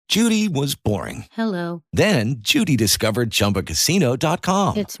Judy was boring. Hello. Then Judy discovered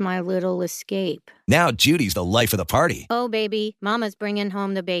ChumbaCasino.com. It's my little escape. Now Judy's the life of the party. Oh, baby, mama's bringing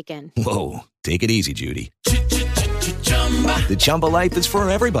home the bacon. Whoa, take it easy, Judy. The Chumba life is for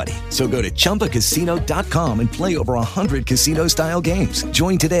everybody. So go to ChumbaCasino.com and play over 100 casino-style games.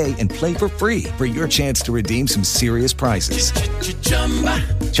 Join today and play for free for your chance to redeem some serious prizes.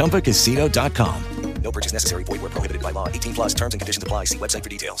 ChumbaCasino.com. No purchase necessary. Void where prohibited by law. 18 plus terms and conditions apply. See website for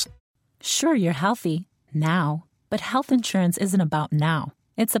details. Sure, you're healthy now, but health insurance isn't about now.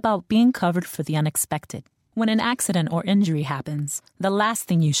 It's about being covered for the unexpected. When an accident or injury happens, the last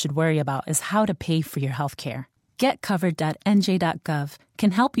thing you should worry about is how to pay for your health care. GetCovered.nj.gov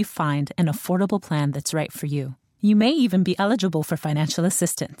can help you find an affordable plan that's right for you. You may even be eligible for financial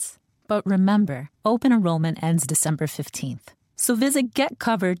assistance. But remember, open enrollment ends December 15th. So visit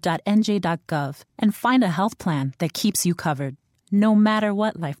getcovered.nj.gov and find a health plan that keeps you covered, no matter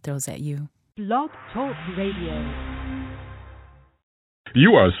what life throws at you. Blog Talk Radio.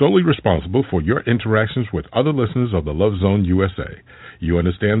 You are solely responsible for your interactions with other listeners of the Love Zone USA. You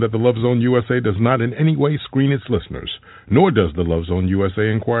understand that the Love Zone USA does not in any way screen its listeners, nor does the Love Zone USA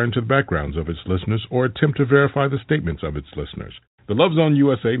inquire into the backgrounds of its listeners or attempt to verify the statements of its listeners. The Love Zone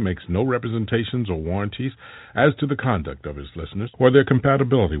USA makes no representations or warranties as to the conduct of its listeners or their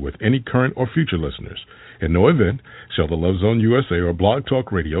compatibility with any current or future listeners. In no event shall the Love Zone USA or Blog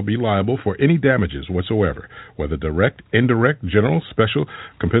Talk Radio be liable for any damages whatsoever, whether direct, indirect, general, special,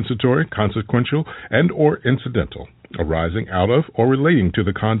 compensatory, consequential, and or incidental, arising out of or relating to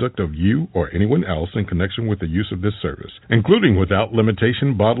the conduct of you or anyone else in connection with the use of this service, including without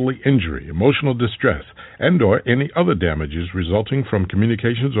limitation bodily injury, emotional distress, and or any other damages resulting from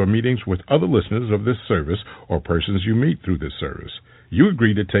communications or meetings with other listeners of this service or persons you meet through this service. You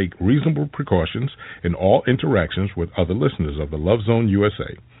agree to take reasonable precautions in all interactions with other listeners of the Love Zone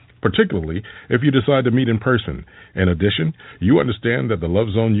USA, particularly if you decide to meet in person. In addition, you understand that the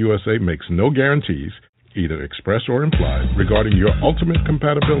Love Zone USA makes no guarantees, either express or implied, regarding your ultimate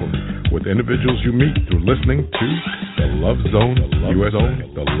compatibility with individuals you meet through listening to the Love Zone USA,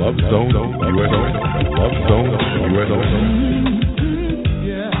 the Love Zone USA, the Love Zone USA.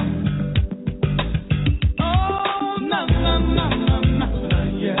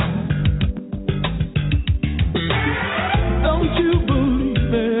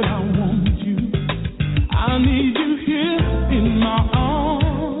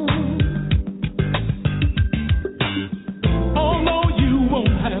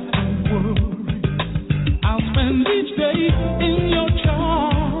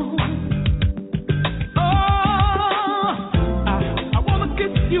 I wanna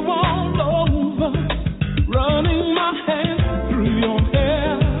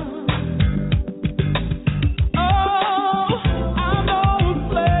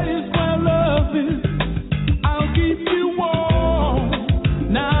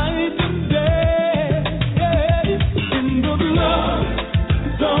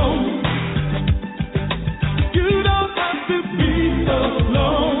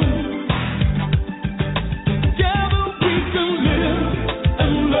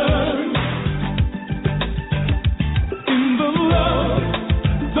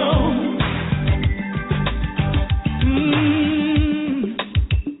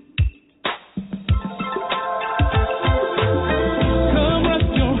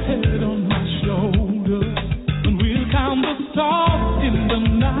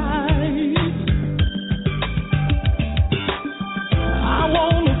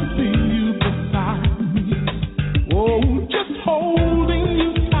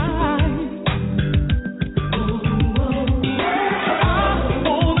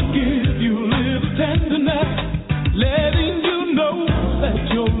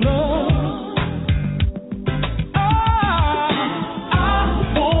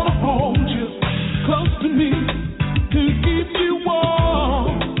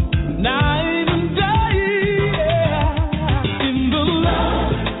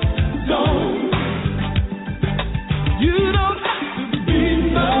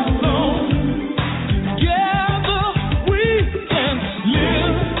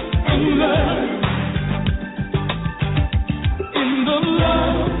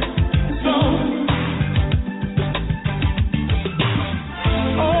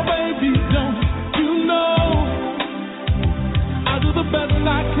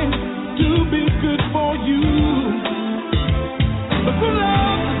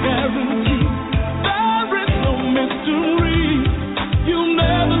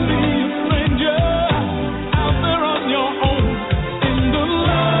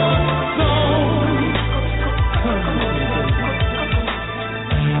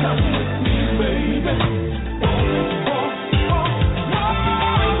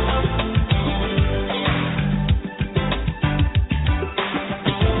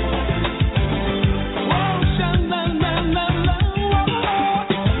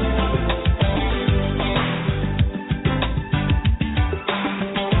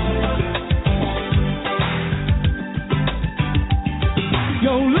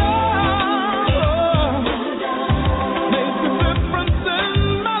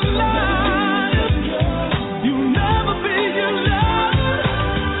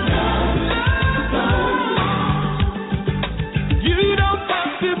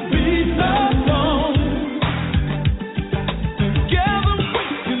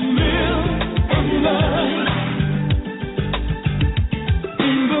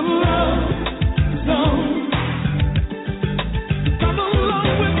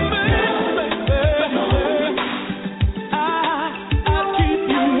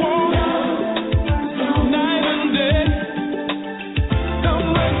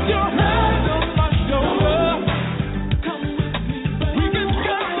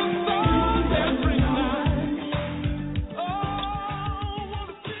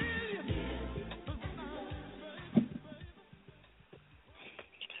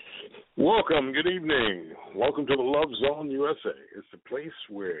Welcome, good evening. Welcome to the Love Zone USA. It's the place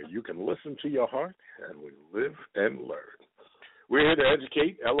where you can listen to your heart and we live and learn. We're here to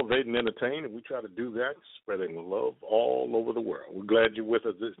educate, elevate, and entertain, and we try to do that, spreading love all over the world. We're glad you're with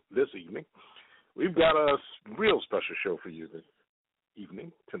us this evening. We've got a real special show for you this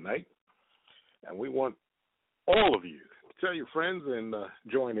evening, tonight, and we want all of you to tell your friends and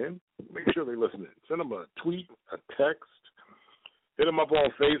join in. Make sure they listen in. Send them a tweet, a text. Hit them up on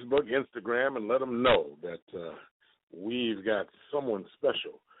Facebook, Instagram, and let them know that we've got someone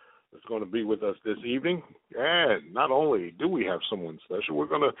special that's going to be with us this evening. And not only do we have someone special, we're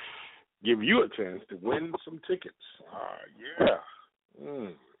going to give you a chance to win some tickets.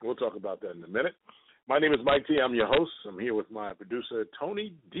 We'll talk about that in a minute. My name is Mike T. I'm your host. I'm here with my producer,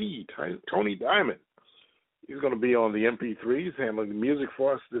 Tony Diamond. He's going to be on the MP3s, handling the music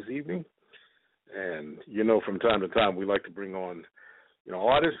for us this evening. And, you know, from time to time, we like to bring on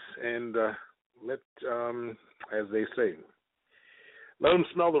artists and let, as they say, let them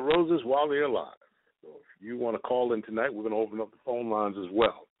smell the roses while they're alive. So if you want to call in tonight, we're going to open up the phone lines as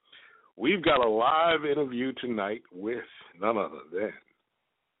well. We've got a live interview tonight with none other than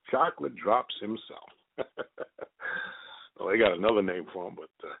Chocolate Drops himself. Well, they got another name for him, but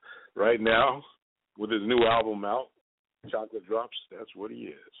right now, with his new album out, Chocolate Drops, that's what he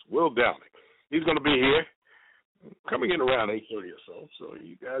is. Will Downing. He's going to be here. Coming in around 8:30 or so. So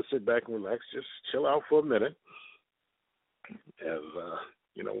you guys sit back and relax. Just chill out for a minute. As,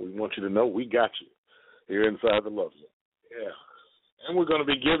 we want you to know we got you here inside the Love Zone. Yeah. And we're going to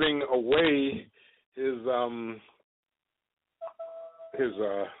be giving away his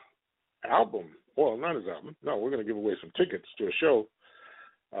album. Well, not his album. No, we're going to give away some tickets to a show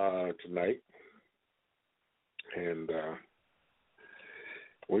tonight. And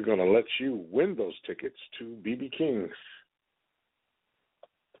we're going to let you win those tickets to B.B. King's.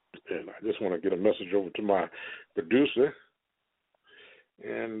 And I just want to get a message over to my producer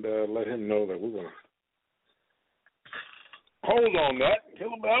and let him know that we're going to hold on that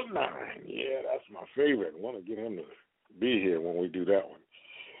until about 9. Yeah, that's my favorite. I want to get him to be here when we do that one.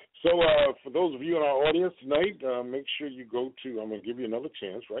 So for those of you in our audience tonight, make sure you go to, I'm going to give you another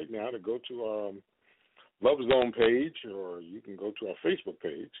chance right now to go to our Love Zone page, or you can go to our Facebook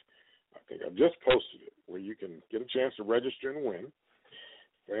page. I think I've just posted it, where you can get a chance to register and win.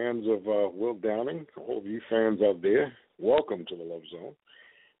 Fans of Will Downing, all of you fans out there, welcome to the Love Zone.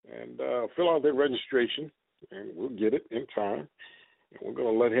 And fill out their registration, and we'll get it in time. And we're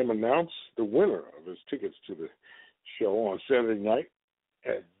going to let him announce the winner of his tickets to the show on Saturday night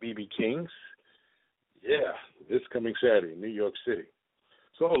at B.B. King's. Yeah, this coming Saturday in New York City.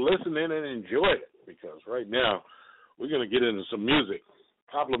 So listen in and enjoy it, because right now we're going to get into some music.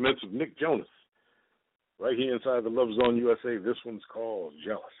 Compliments of Nick Jonas. Right here inside the Love Zone USA. This one's called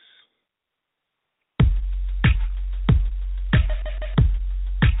Jealous.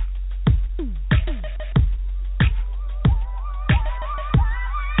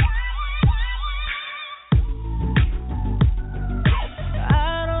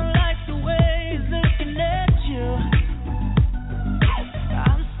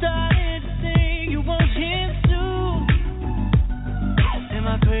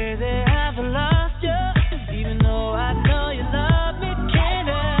 Can't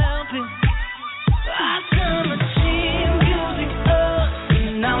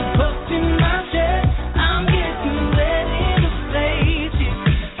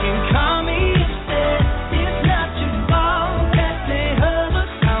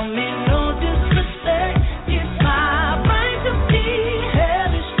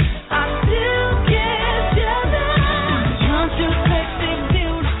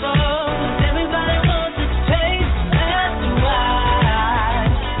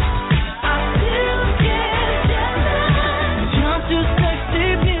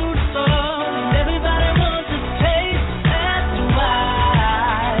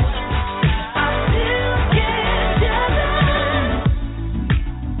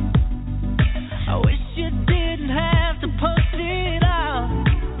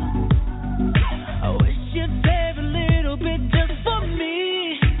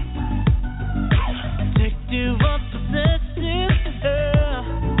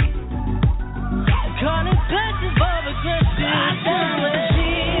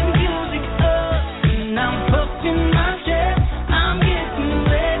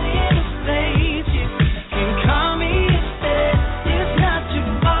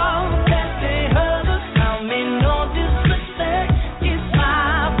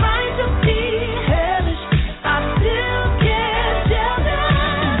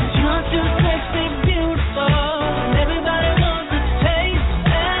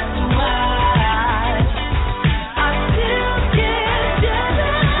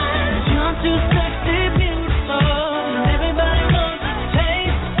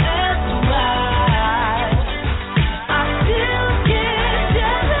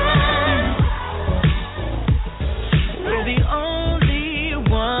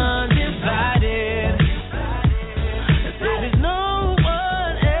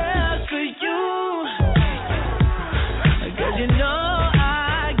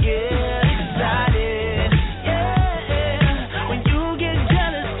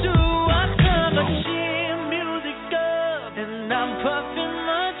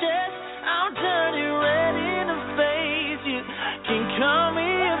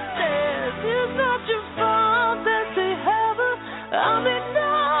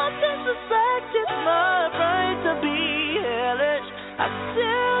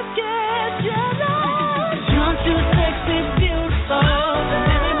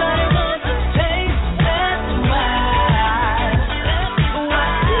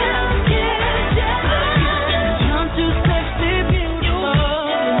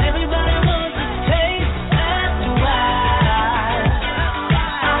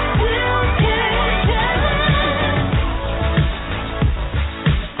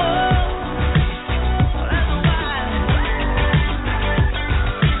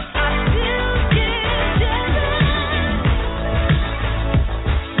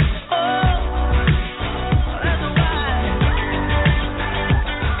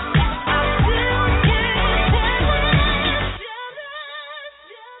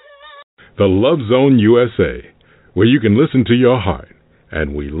The Love Zone USA, where you can listen to your heart,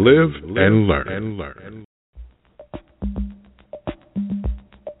 and we live and learn.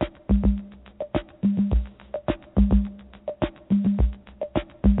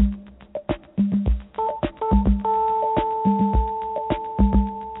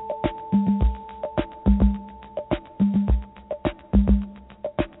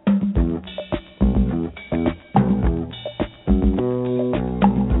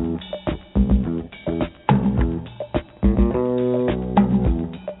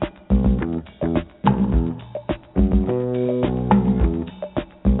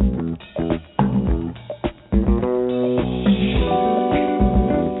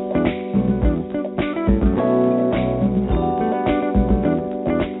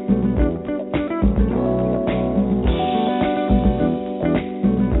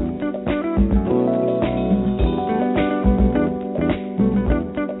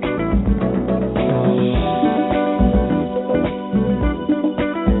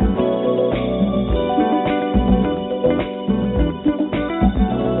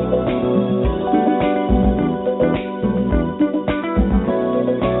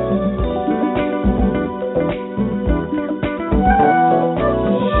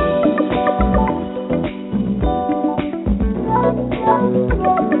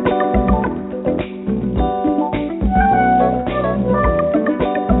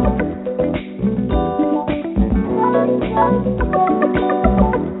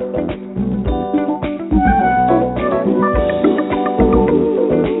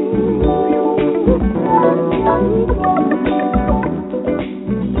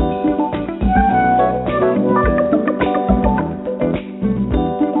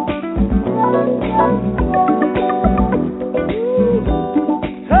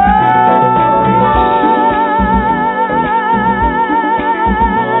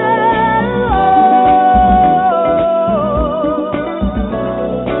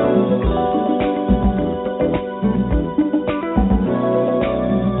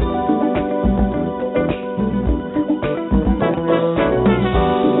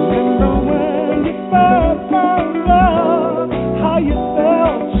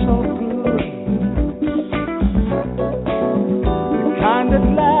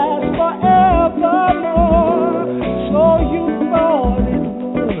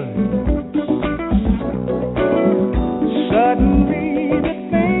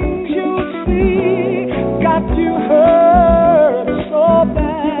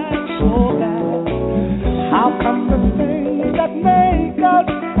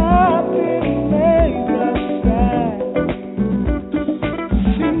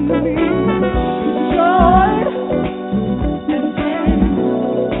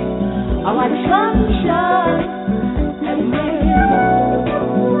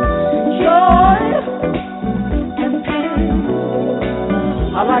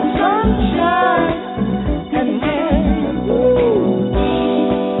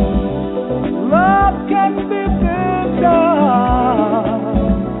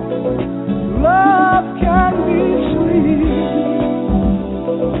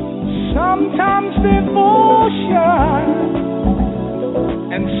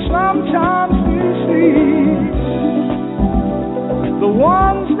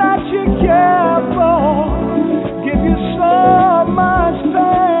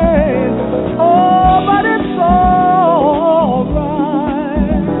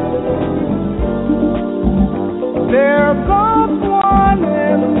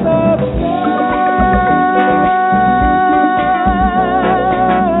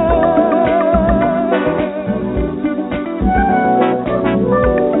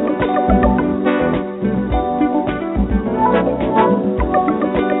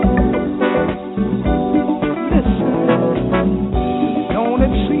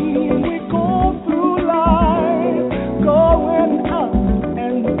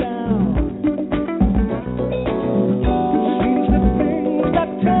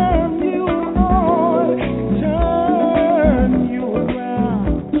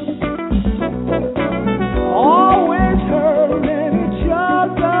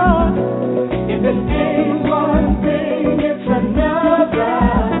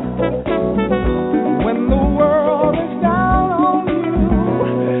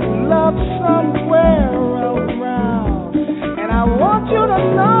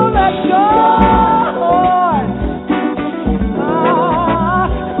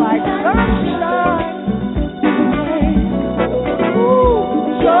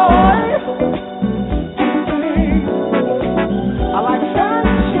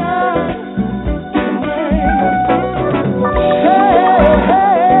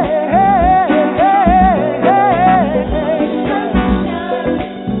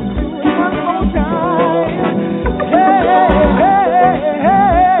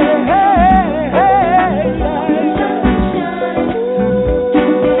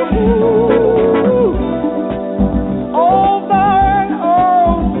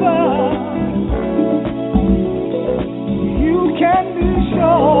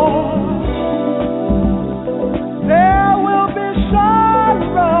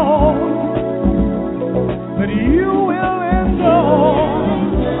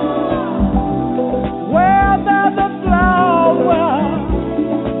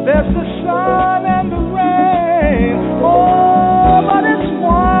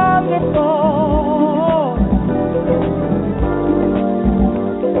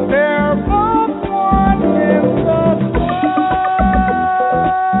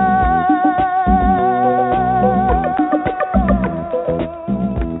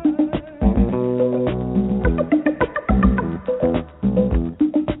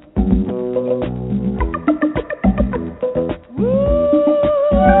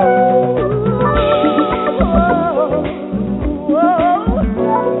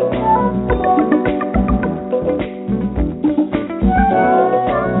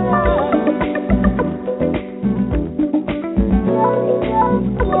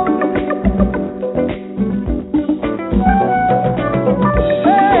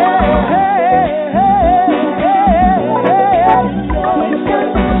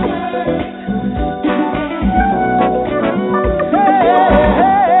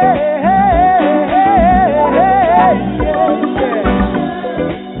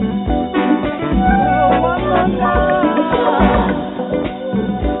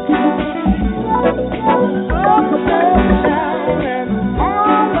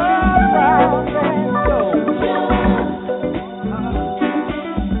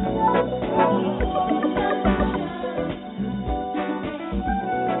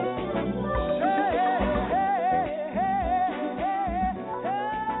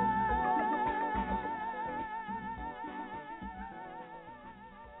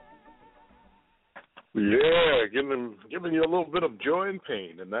 Yeah, giving you a little bit of joy and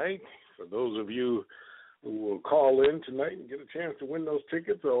pain tonight. For those of you who will call in tonight and get a chance to win those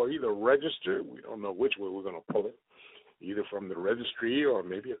tickets or either register, we don't know which way we're going to pull it, either from the registry or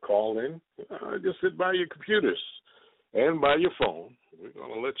maybe a call in. Just sit by your computers and by your phone. We're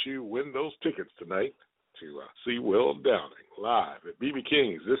going to let you win those tickets tonight to see Will Downing live at BB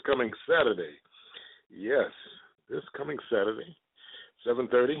King's this coming Saturday. Yes, this coming Saturday.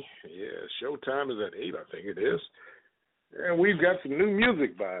 7:30. Yeah, showtime is at 8, I think it is. And we've got some new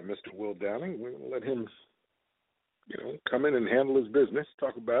music by Mr. Will Downing. We're going to let him, come in and handle his business,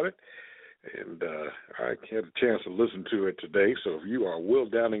 talk about it. And I had a chance to listen to it today. So if you are Will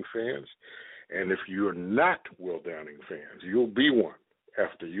Downing fans, and if you're not Will Downing fans, you'll be one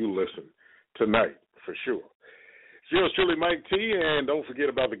after you listen tonight, for sure. It's yours truly, Mike T. And don't forget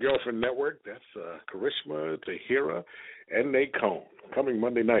about the Girlfriend Network. That's Karishma, Tahira, and Nacone. Coming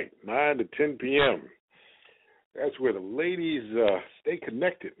Monday night, 9 to 10 p.m. That's where the ladies stay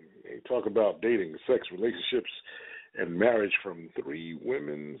connected. They talk about dating, sex, relationships, and marriage from 3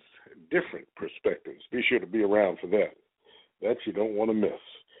 women's different perspectives. Be sure to be around for that. That you don't want to miss.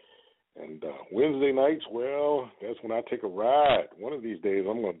 And Wednesday nights, well, that's when I take a ride. One of these days,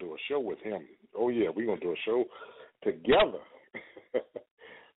 I'm going to do a show with him. Oh, yeah, we're going to do a show together.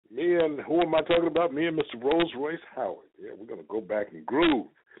 Me and, who am I talking about? Me and Mr. Rolls Royce Howard. Yeah, we're going to go back and groove.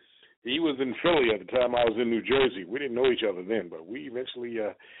 He was in Philly at the time I was in New Jersey. We didn't know each other then, but we eventually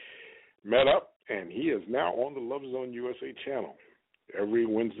met up, and he is now on the Love Zone USA channel every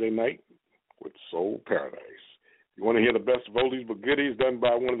Wednesday night with Soul Paradise. You want to hear the best of oldies but goodies done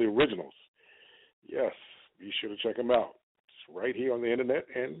by one of the originals? Yes, be sure to check him out. It's right here on the internet,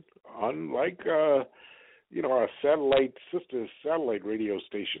 and unlike our sister satellite radio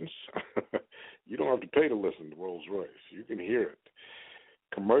stations, you don't have to pay to listen to Rolls Royce. You can hear it.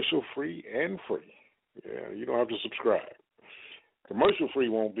 Commercial free and free. Yeah, you don't have to subscribe. Commercial free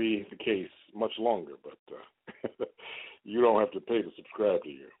won't be the case much longer, but you don't have to pay to subscribe to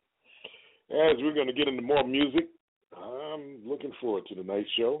you. As we're going to get into more music, I'm looking forward to tonight's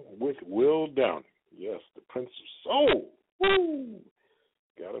show with Will Downing. Yes, the Prince of Soul. Woo!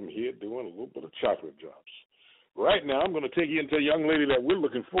 Got him here doing a little bit of chocolate drops. Right now, I'm going to take you into a young lady that we're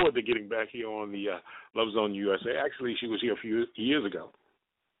looking forward to getting back here on the Love Zone USA. Actually, she was here a few years ago,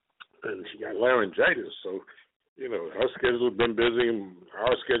 and she got laryngitis. So, her schedule has been busy, and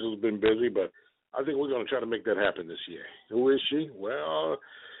our schedule has been busy, but I think we're going to try to make that happen this year. Who is she? Well,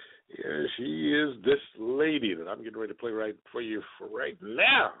 yeah, she is this lady that I'm getting ready to play right for you for right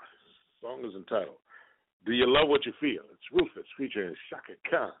now. The song is entitled Do You Love What You Feel? It's Rufus featuring Shaka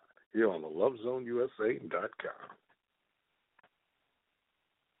Khan here on the LoveZoneUSA.com.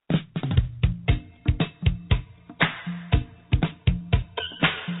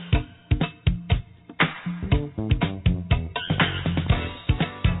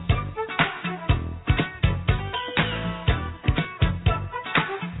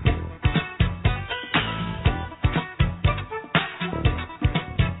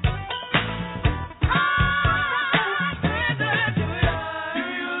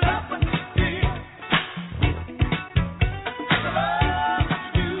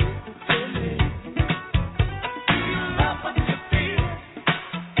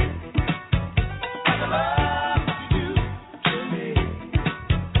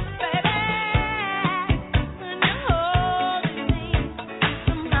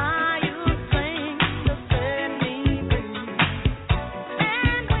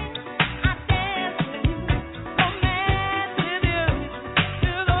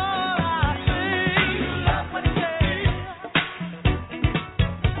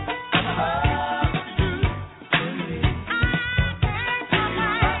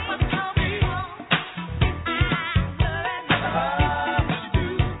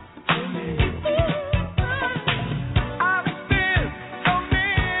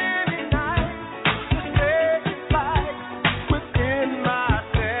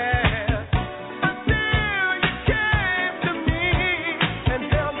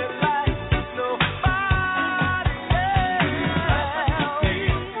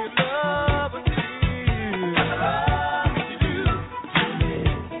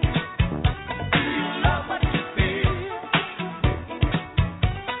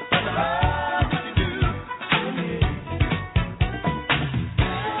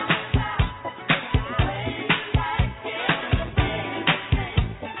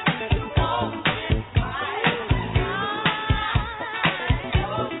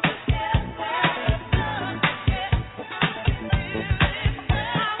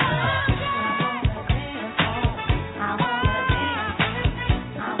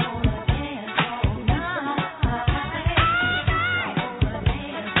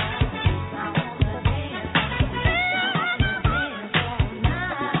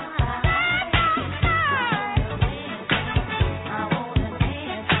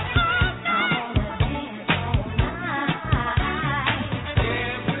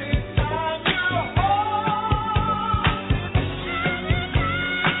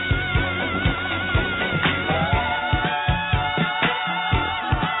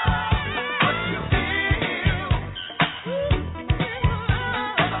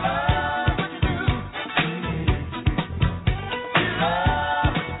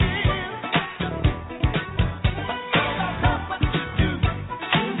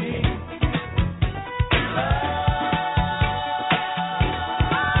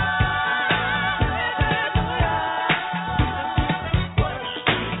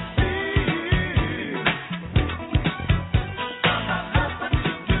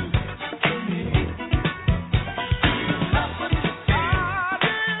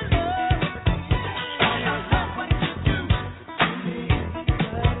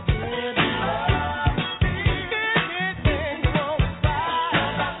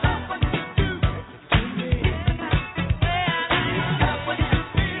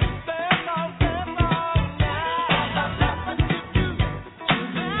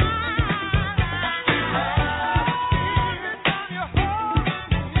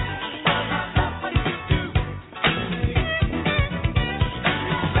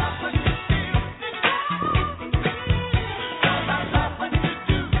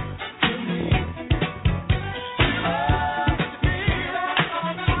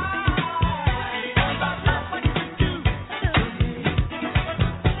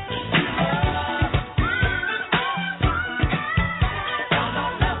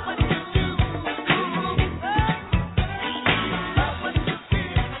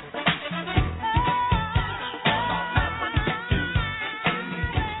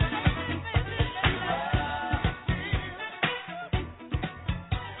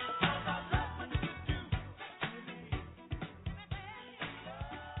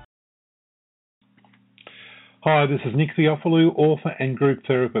 Hi, this is Nick Theophilou, author and group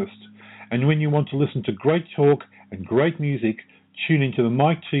therapist. And when you want to listen to great talk and great music, tune into the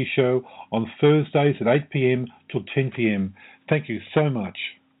Mike T Show on Thursdays at 8 p.m. till 10 p.m. Thank you so much.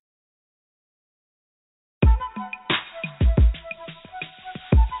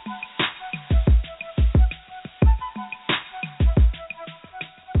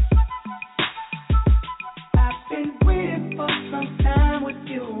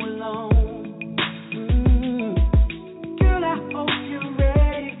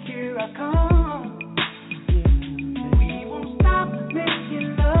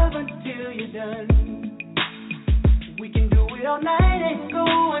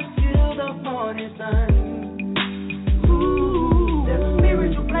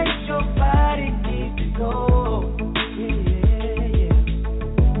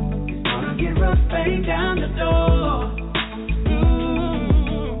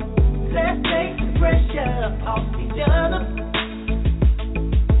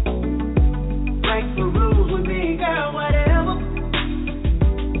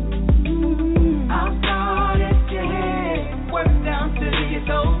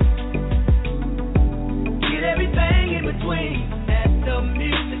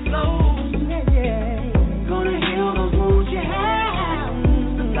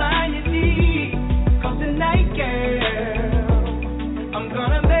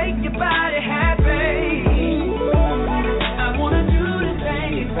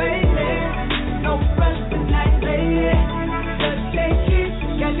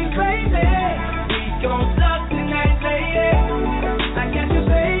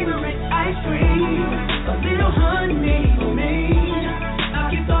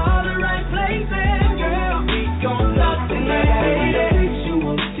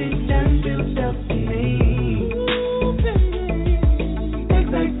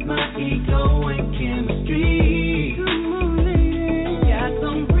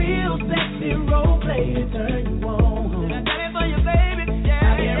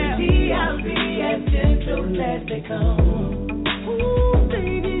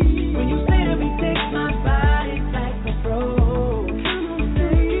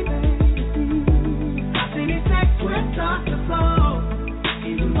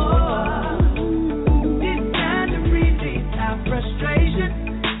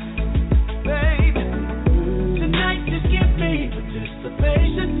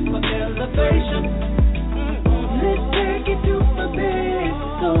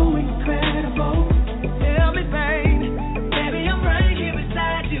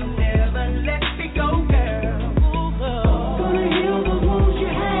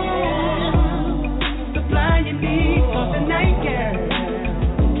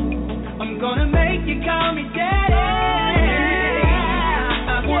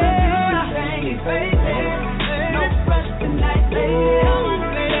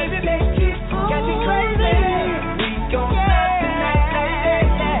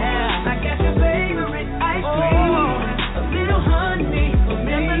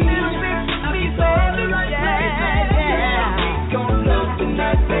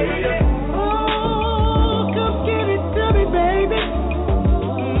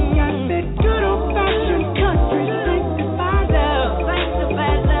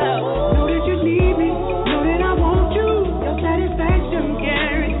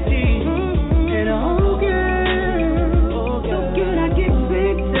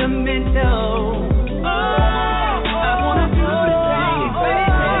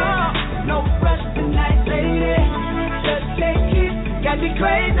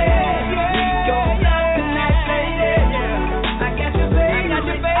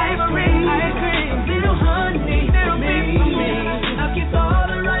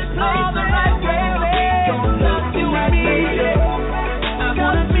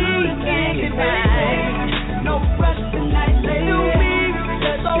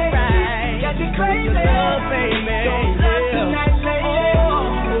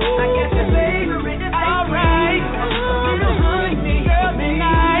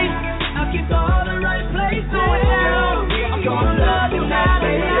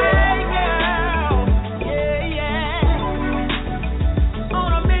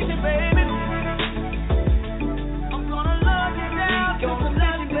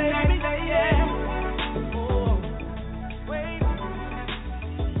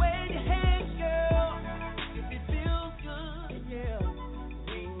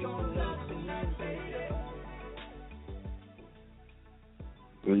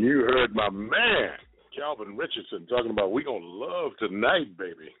 You heard my man, Calvin Richardson, talking about we gonna love tonight,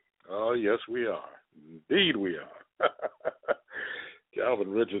 baby. Oh, yes, we are. Indeed, we are. Calvin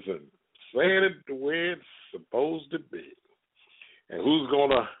Richardson, saying it the way it's supposed to be. And who's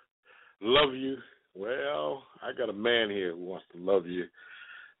going to love you? Well, I got a man here who wants to love you. I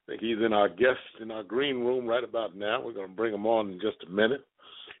think he's in our guest in our green room right about now. We're going to bring him on in just a minute.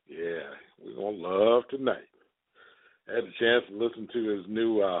 Yeah, we're going to love tonight. I had a chance to listen to his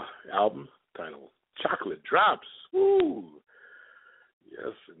new album titled Chocolate Drops. Woo!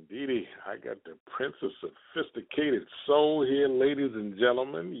 Yes, indeedy. I got the Prince of Sophisticated Soul here, ladies and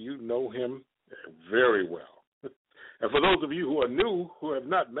gentlemen. You know him very well. And for those of you who are new, who have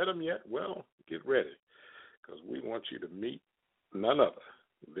not met him yet, well, get ready, because we want you to meet none other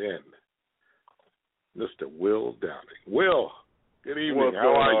than Mr. Will Downing. Will, good evening. What's How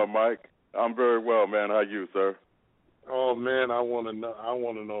going are on, you? Mike? I'm very well, man. How you, sir? Oh man, I want to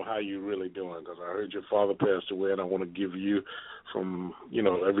know how you really doing, because I heard your father passed away, and I want to give you, from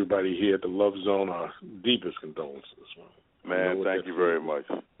everybody here at the Love Zone, our deepest condolences. Man, thank you very much,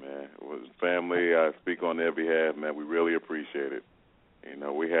 man. It was family. I speak on their behalf, man. We really appreciate it.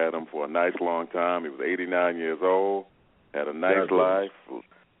 We had him for a nice long time. He was 89 years old, had a nice life.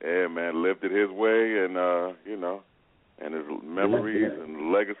 Yeah, man, lived it his way, and and his memories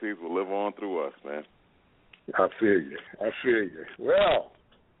and legacies will live on through us, man. I feel you. Well,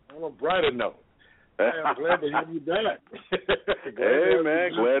 on a brighter note, I'm glad to have you back. Hey,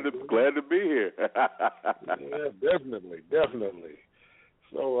 man, glad to be here. Yeah, definitely.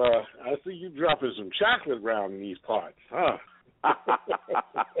 So I see you dropping some chocolate around in these parts, huh?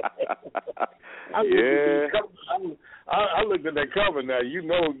 I looked at that cover. Now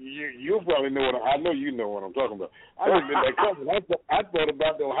you'll probably know what I know. You know what I'm talking about. I looked at that cover. I thought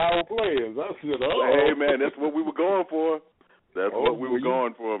about the Ohio players. I said, "Oh, hey man, that's what we were going for. That's what we were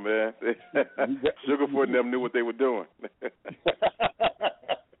going for, man." Sugarfoot and them knew what they were doing.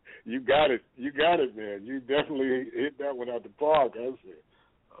 You got it, man. You definitely hit that one out the park. I said,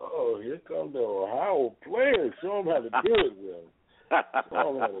 "Oh, here come the Ohio players. Show them how to do it, Will.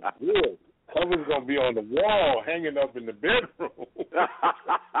 Show them how to do it." Cover's gonna be on the wall, hanging up in the bedroom.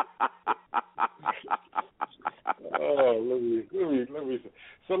 Oh, let me.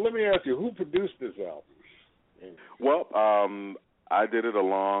 So let me ask you, who produced this album? Well, I did it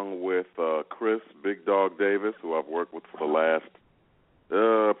along with Chris Big Dog Davis, who I've worked with for the last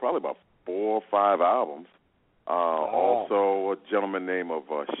probably about 4 or 5 albums. Also, a gentleman named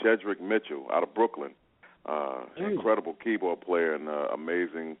Shedrick Mitchell out of Brooklyn, incredible keyboard player and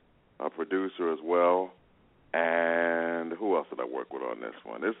amazing producer as well. And who else did I work with on this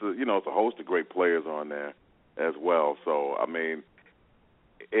one? This is, it's a host of great players on there as well. So, I mean,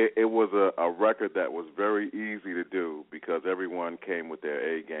 it was a record that was very easy to do because everyone came with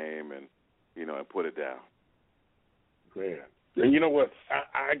their A game and put it down. Great. And you know what?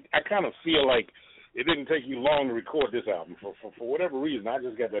 I kind of feel like it didn't take you long to record this album. For whatever reason, I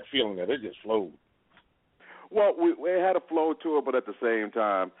just got that feeling that it just flowed. Well, we had a flow to it, but at the same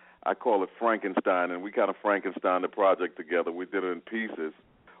time, I call it Frankenstein, and we kind of Frankenstein the project together. We did it in pieces,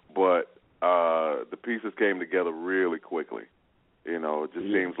 but the pieces came together really quickly. It just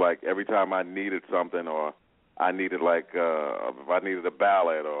seems like every time I needed something, or I needed if I needed a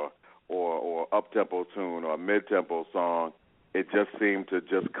ballad or up-tempo tune or a mid-tempo song, it just seemed to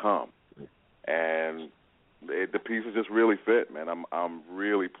just come. And the pieces just really fit, man. I'm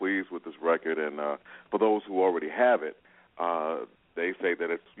really pleased with this record, and for those who already have it, they say that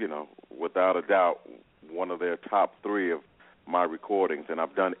it's, without a doubt, one of their top 3 of my recordings, and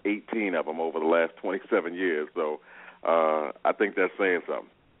I've done 18 of them over the last 27 years, so I think that's saying something.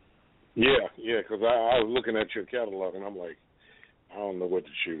 Yeah, because I was looking at your catalog, and I'm like, I don't know what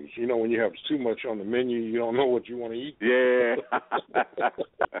to choose. When you have too much on the menu, you don't know what you want to eat. Yeah.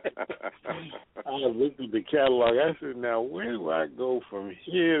 I looked at the catalog. I said, now, where do I go from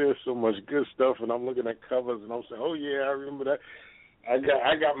here? There's so much good stuff, and I'm looking at covers, and I'm saying, oh, yeah, I remember that. I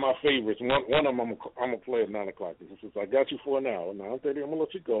got my favorites. One of them I'm going to play at 9 o'clock. Since I got you for an hour, 9:30, I'm going to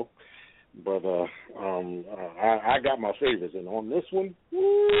let you go. But I got my favorites. And on this one,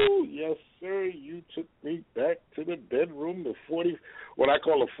 woo, yes, sir, you took me back to the bedroom, what I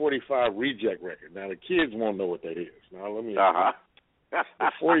call a 45 reject record. Now, the kids won't know what that is. Now, let me The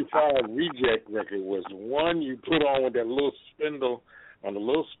 45 reject record was one you put on with that little spindle, on the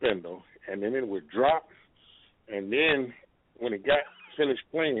little spindle, and then it would drop, and then when it got finished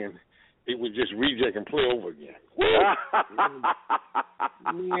playing, it would just reject and play over again.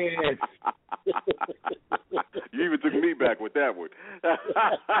 Man. You even took me back with that one.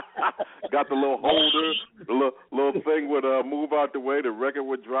 Got the little holder, the little thing would move out the way, the record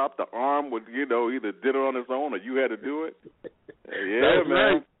would drop, the arm would, either did it on its own or you had to do it. Yeah, That's man.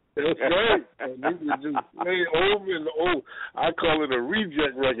 right. That's right. And we would just play over and over. I call it a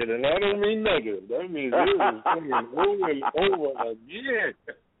reject record, and I don't mean negative. That means it was playing over and over again.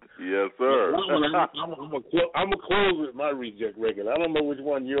 Yes, sir. I'm gonna close with my reject record. I don't know which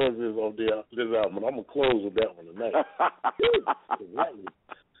one yours is on this album, but I'm gonna close with that one tonight.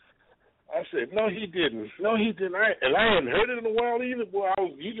 I said, no, he didn't. No, he didn't. I hadn't heard it in a while either. Boy,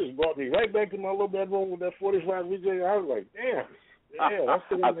 you just brought me right back to my little bedroom with that 45 reject. I was like, damn. Yeah, that's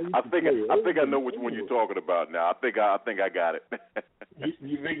the one I think I know which one you're talking about now. I think I got it.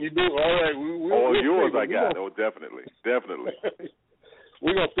 You think you do? All right. All yours I got. Oh, definitely.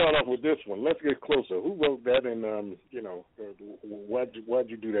 We're going to start off with this one. Let's get closer. Who wrote that, and, why'd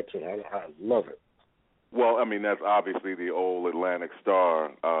you do that to him? I love it. Well, I mean, that's obviously the old Atlantic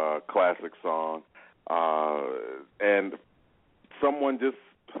Star classic song. And someone just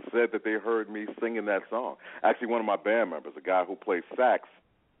said that they heard me singing that song. Actually, one of my band members, a guy who plays sax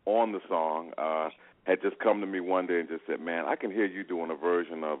on the song, had just come to me one day and just said, man, I can hear you doing a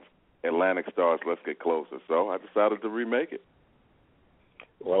version of Atlantic Star's Let's Get Closer. So I decided to remake it.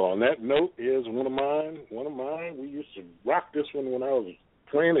 Well, on that note, here's one of mine. We used to rock this one when I was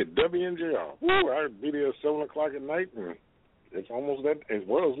playing at WNJR. Woo, I'd be there at 7 o'clock at night, and it's almost that.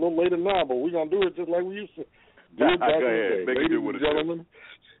 Well, it's a little later now, but we're going to do it just like we used to do it back in the day. Ladies and gentlemen,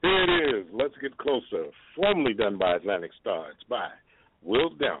 here it is. Let's Get Closer, formerly done by Atlantic Star. It's by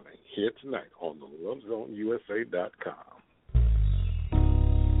Will Downing, here tonight on the LoveZoneUSA.com.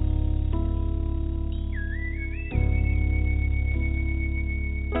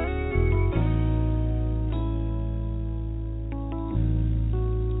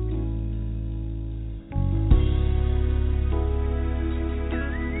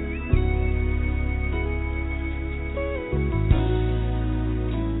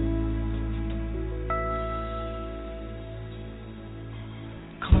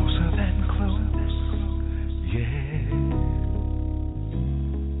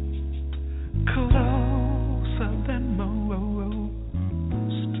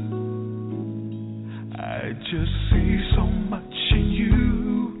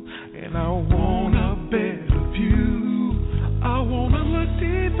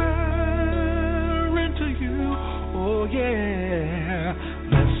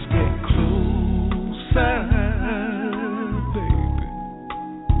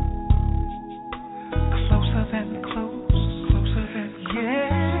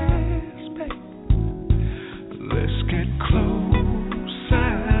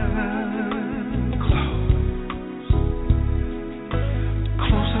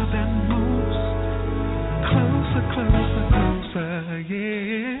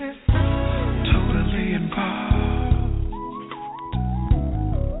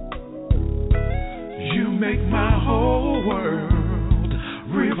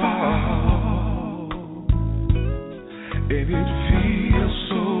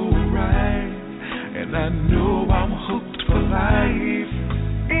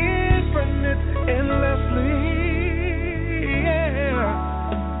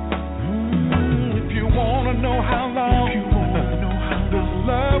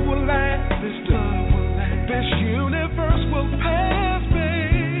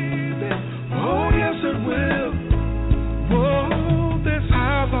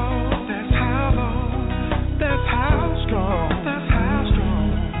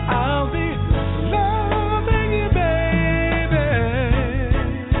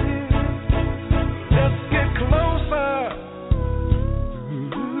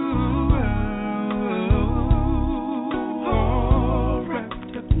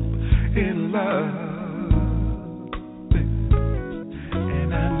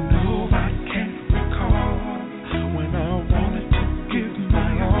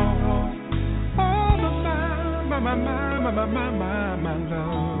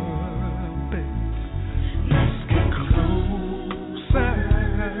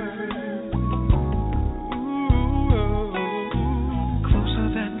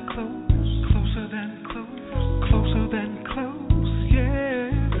 Closer than close,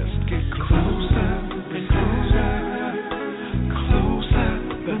 yeah. Let's get closer.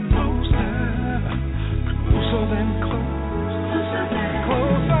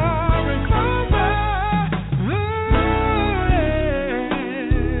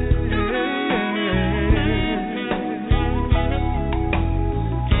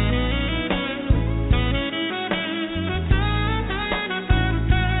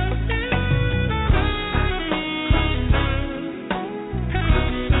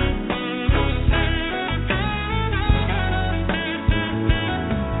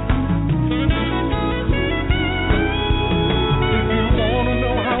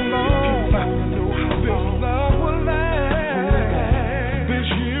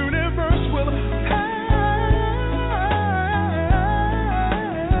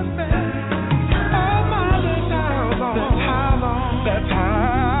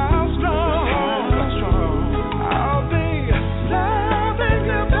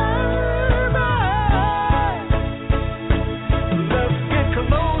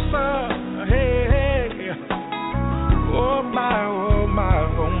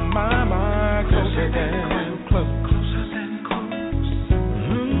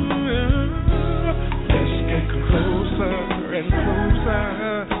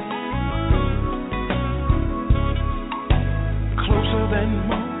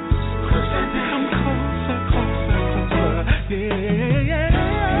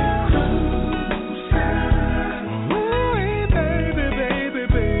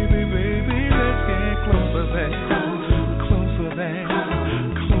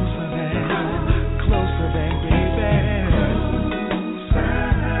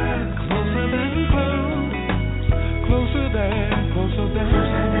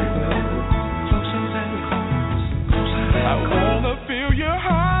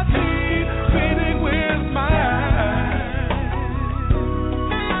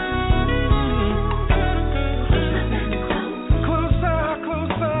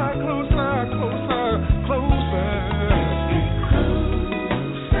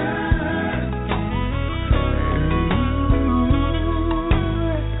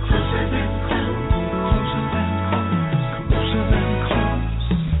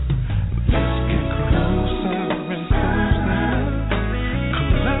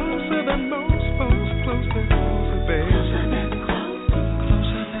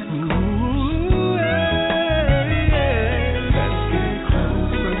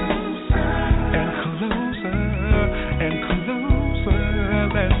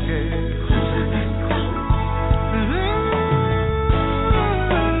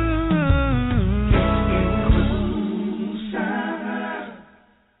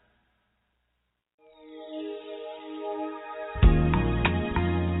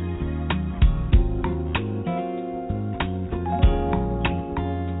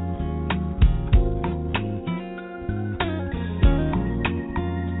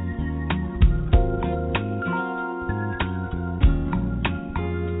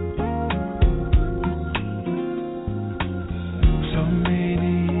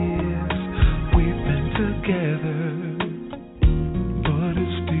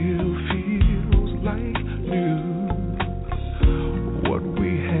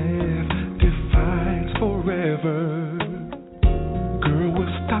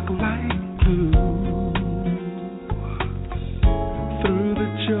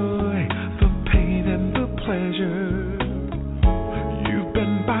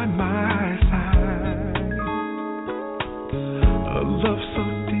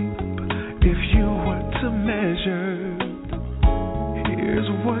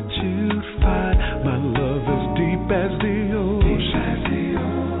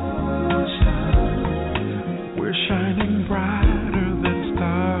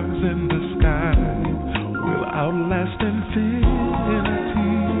 outlast infinity.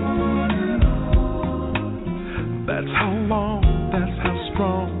 That's how long, that's how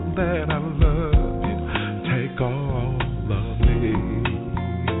strong that I love you. Take all of me,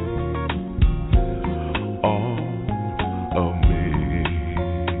 all of me.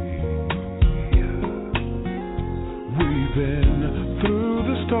 We've been through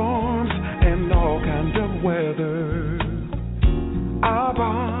the storms and all kinds of weather. Our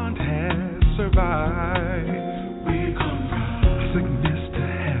bond has survived. We come from sickness to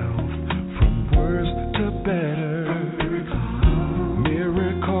health, from worse to better.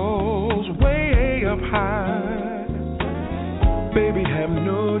 Miracles way up high. Baby, have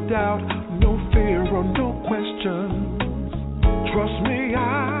no doubt, no fear or no questions. Trust me,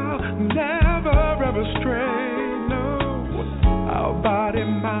 I'll never ever stray. No, our body,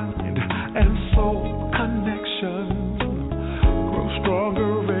 mind, and soul connection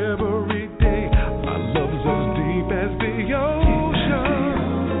stronger every day. My love's as deep as the ocean.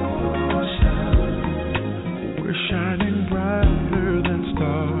 We're shining brighter than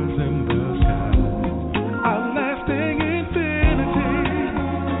stars in the sky. Our lasting infinity.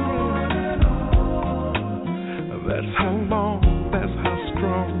 That's how long, that's how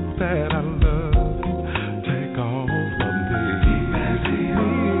strong that I love you. Take all of me.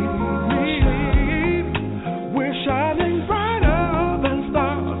 We're shining brighter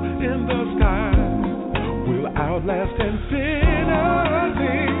in the sky, will outlast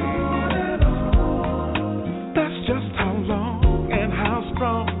infinity. That's just how long and how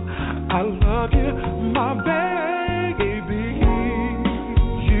strong I love you, my baby.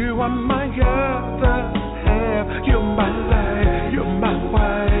 You are my other half, you're my life, you're my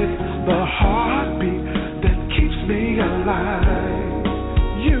wife, the heartbeat that keeps me alive.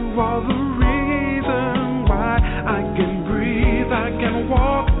 You are the reason why I can breathe, I can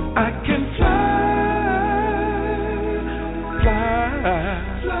walk, I can fly, fly.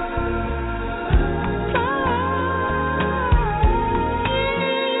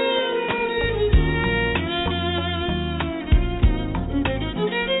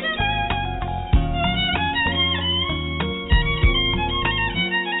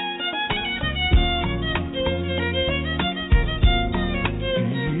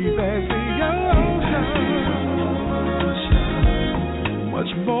 Deep as the ocean,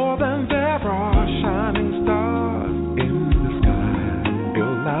 much more than there are shining stars in the sky.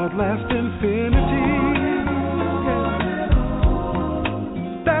 It'll outlast infinity.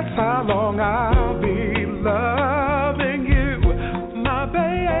 That's how long I'll be loving you, my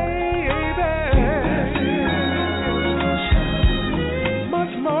baby.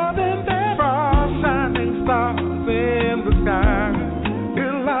 Much more than there are shining stars in the sky.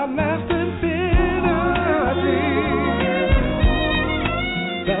 It'll outlast infinity.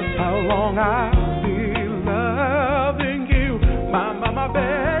 That's how long I'll be loving you, my baby.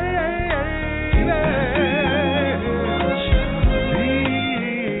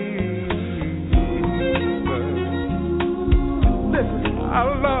 Listen,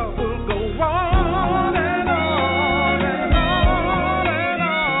 our love will go on and on and on and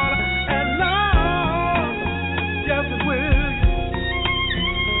on and on. Yes, it will.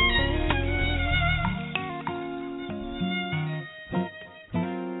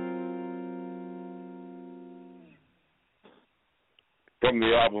 From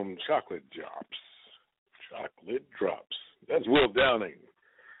the album Chocolate Drops. That's Will Downing.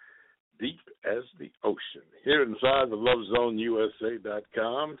 Deep as the ocean. Here inside the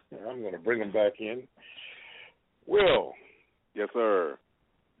LoveZoneUSA.com. I'm going to bring them back in. Will. Yes, sir.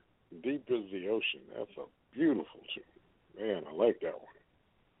 Deep as the ocean. That's a beautiful tune. Man, I like that one.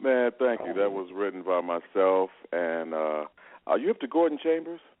 Man, thank you. That was written by myself. And are you up to Gordon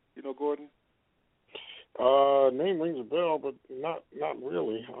Chambers? You know Gordon? Name rings a bell, but not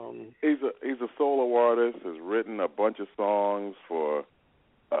really. He's a solo artist. Has written a bunch of songs for.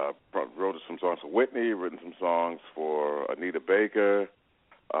 Wrote some songs for Whitney. Written some songs for Anita Baker.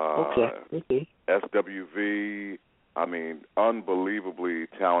 Okay. SWV. I mean, unbelievably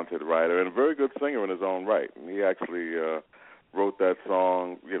talented writer and a very good singer in his own right. And he actually wrote that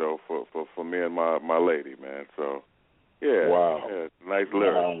song, you know, for me and my lady, man. So, yeah. Wow. Yeah, nice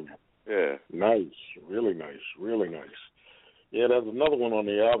lyrics. Yeah. Nice. Really nice. Really nice. Yeah, there's another one on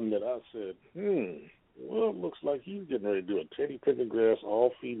the album that I said, well, it looks like he's getting ready to do a Teddy Pendergrass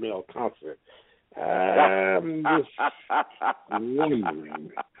all-female concert. I'm just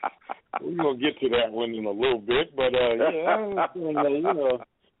wondering. We're going to get to that one in a little bit, but, yeah,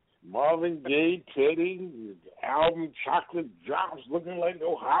 Marvin Gaye, Teddy, album, Chocolate Drops, looking like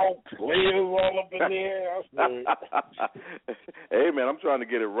Ohio players all up in there. I said, hey, man, I'm trying to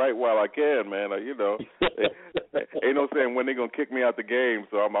get it right while I can, man. Ain't no saying when they're going to kick me out the game,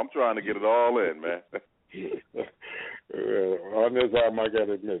 so I'm trying to get it all in, man. On this album, I got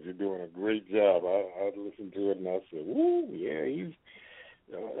to admit, you're doing a great job. I listened to it, and I said, woo, yeah, he's...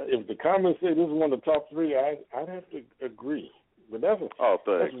 if the comments say this is one of the top three, I'd have to agree. But that's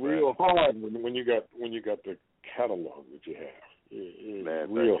real hard when you got the catalog that you have. It's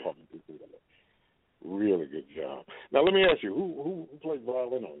real hard to do that. Really good job. Now let me ask you, who played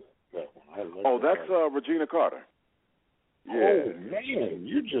violin on that one? That's Regina Carter. Yeah. Oh man,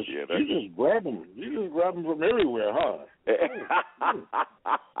 you just grab them. You just grab them from everywhere, huh?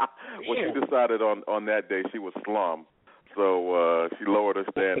 Well, she decided on that day she was slum. So she lowered her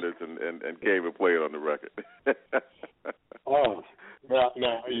standards and came and played on the record.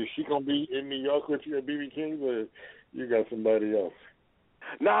 Now is she gonna be in New York with you at BB King's, or you got somebody else?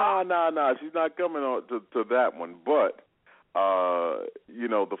 Nah. She's not coming on to that one. But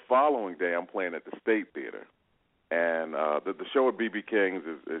the following day I'm playing at the State Theater, and the show at BB King's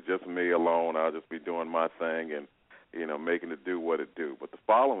is just me alone. I'll just be doing my thing and making it do what it do. But the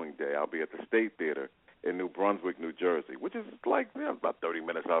following day I'll be at the State Theater in New Brunswick, New Jersey, which is like about 30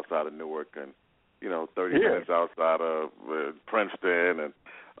 minutes outside of Newark and 30 minutes outside of Princeton, and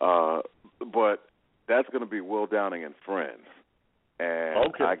but that's going to be Will Downing and Friends,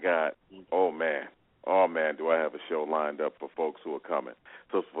 and I got oh man, do I have a show lined up for folks who are coming.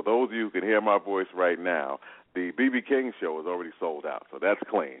 So for those of you who can hear my voice right now, the BB King show is already sold out, so that's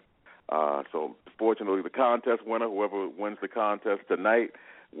clean. So fortunately, the contest winner, whoever wins the contest tonight,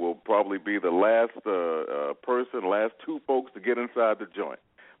 will probably be the last last two folks to get inside the joint.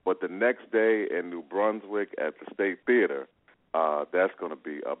 But the next day in New Brunswick at the State Theater, that's going to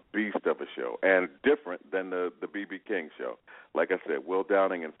be a beast of a show and different than the BB King show. Like I said, Will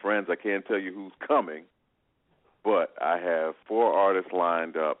Downing and Friends, I can't tell you who's coming, but I have 4 artists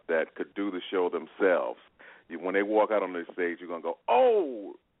lined up that could do the show themselves. When they walk out on the stage, you're going to go,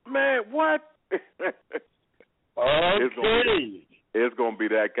 oh, man, what? It's going to be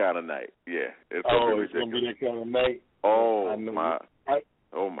that kind of night. Yeah. It's going to be that kind of night? Oh, my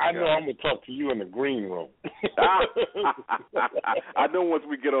I know God. I'm going to talk to you in the green room. I know once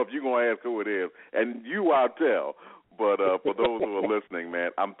we get off, you're going to ask who it is. And I'll tell. But for those who are listening,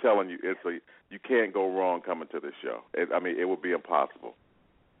 man, I'm telling you, you can't go wrong coming to this show. It would be impossible.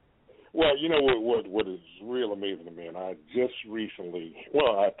 Well, you know what is real amazing to me, and I just recently,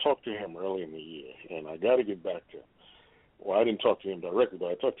 I talked to him early in the year, and I got to get back to him. Well, I didn't talk to him directly, but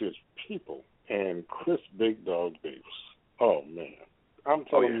I talked to his people, and Chris Big Dog Davis. Oh, man. I'm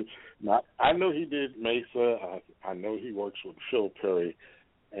telling you, now, I know he did Mesa. I know he works with Phil Perry,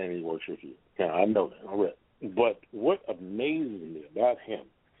 and he works with you. Yeah, I know that. All right. But what amazes me about him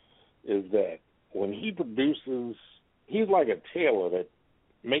is that when he produces, he's like a tailor that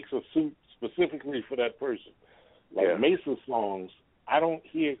makes a suit specifically for that person. Like Mesa songs, I don't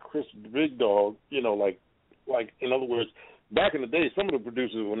hear Chris Big Dog, like in other words, back in the day, some of the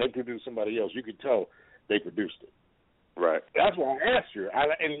producers, when they produced somebody else, you could tell they produced it. Right. That's why I asked you.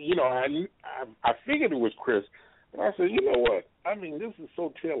 I figured it was Chris, but I said, you know what? This is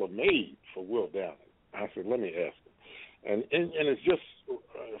so tailor-made for Will Downing. I said, let me ask him. And it's just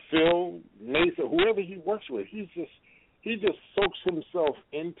Phil, Mesa, whoever he works with, he just soaks himself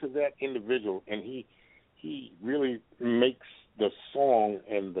into that individual, and he really makes the song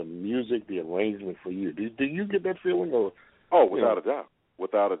and the music, the arrangement for you. Do you get that feeling? Or without a doubt.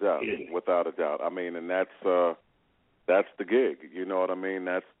 Without a doubt. Yeah. Without a doubt. And that's the gig. You know what I mean?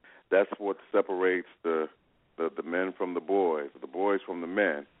 That's what separates the men from the boys from the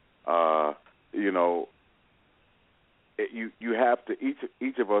men. You have to,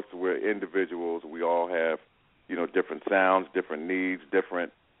 each of us, we're individuals. We all have, different sounds, different needs,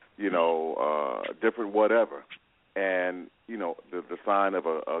 different whatever. And, the sign of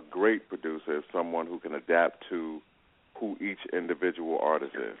a great producer is someone who can adapt to who each individual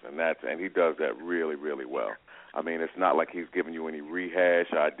artist is. And he does that really, really well. It's not like he's giving you any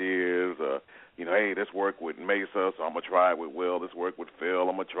rehash ideas, hey, this worked with Mesa, so I'm going to try it with Will. This worked with Phil,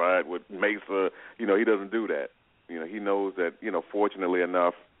 I'm going to try it with Mesa. He doesn't do that. He knows that, fortunately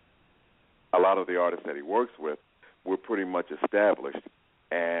enough, a lot of the artists that he works with, we're pretty much established,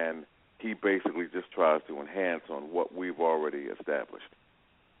 and he basically just tries to enhance on what we've already established.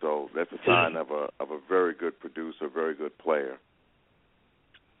 So that's a sign of a very good producer, very good player.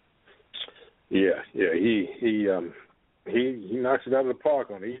 Yeah. He knocks it out of the park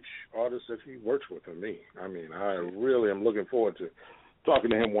on each artist that he works with. I really am looking forward to talking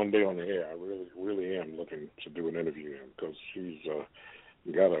to him one day on the air. I really am looking to do an interview with him because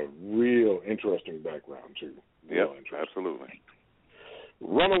he's got a real interesting background too. Yeah, absolutely.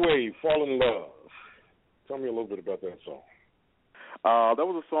 Runaway, Fall in Love. Tell me a little bit about that song. That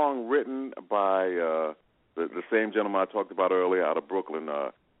was a song written by the same gentleman I talked about earlier out of Brooklyn,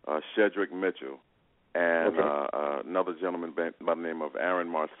 Shedrick Mitchell, and another gentleman by the name of Aaron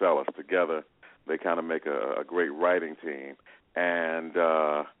Marcellus. Together, they kind of make a great writing team. And,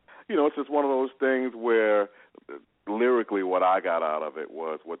 it's just one of those things where lyrically what I got out of it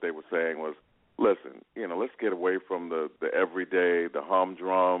was what they were saying was, listen, let's get away from the everyday, the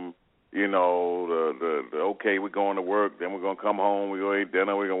humdrum, the okay, we're going to work, then we're going to come home, we're going to eat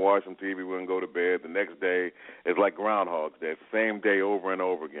dinner, we're going to watch some TV, we're going to go to bed. The next day is like Groundhog's Day. It's the same day over and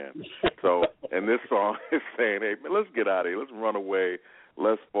over again. So, and this song is saying, hey, man, let's get out of here. Let's run away.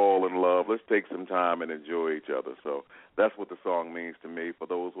 Let's fall in love. Let's take some time and enjoy each other. So that's what the song means to me. For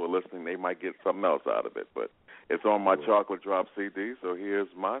those who are listening, they might get something else out of it. But it's on my Chocolate Drop CD, so here's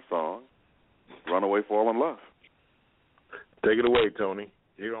my song, Runaway, Fall in Love. Take it away, Tony.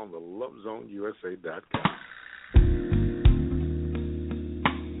 Here on the LoveZoneUSA.com.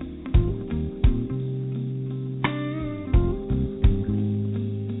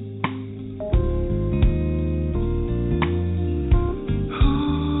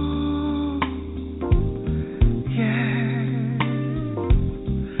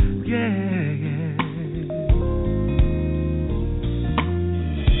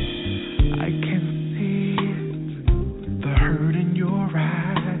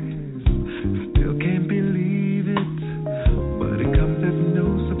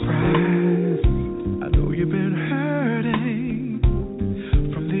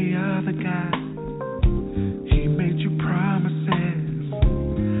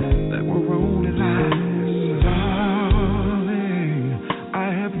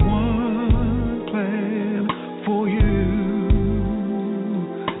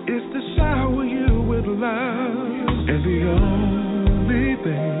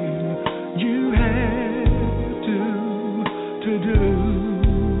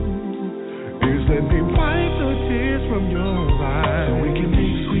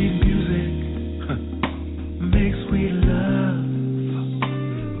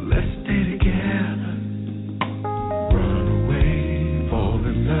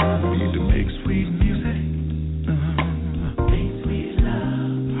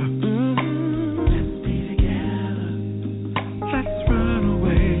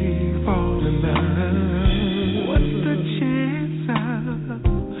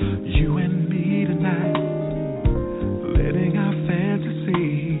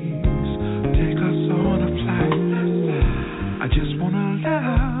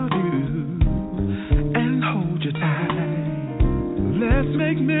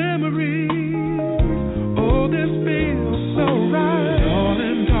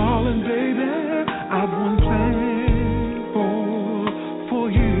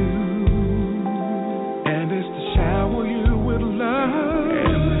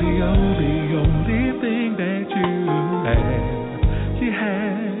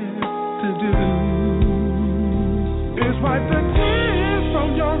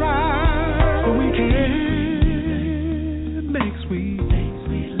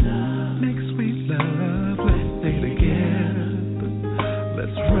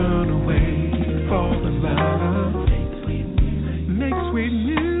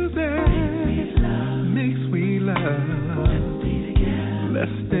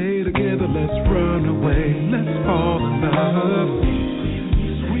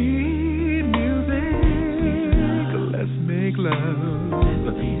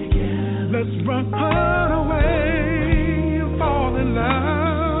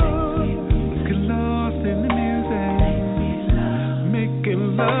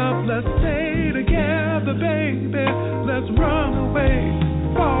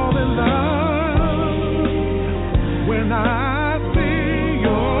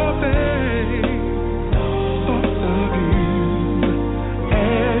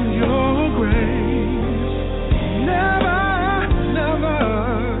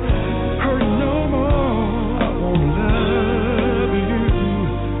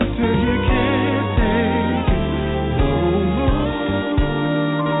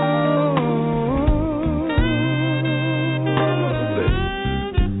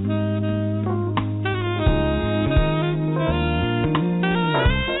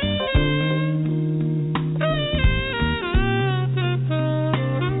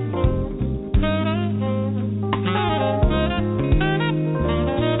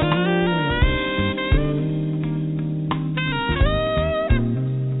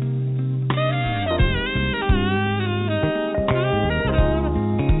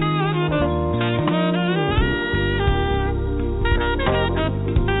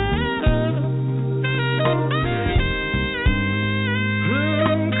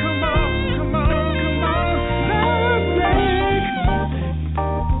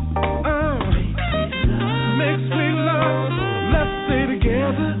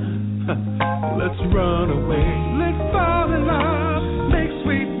 Let's run away. Let's fall in love. Make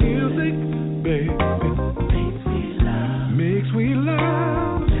sweet music, baby. Make sweet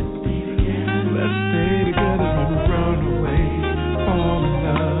love. Let's stay together and run away. Fall in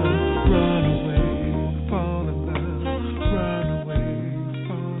love. Run away. Fall in love. Run away.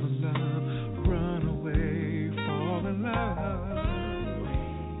 Fall in love. Run away. Fall in love.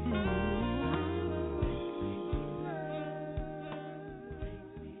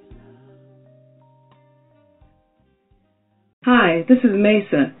 Hi, this is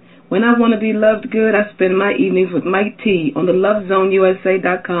Mesa. When I want to be loved good, I spend my evenings with Mike T on the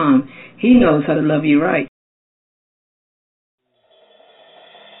lovezoneusa.com. He knows how to love you right.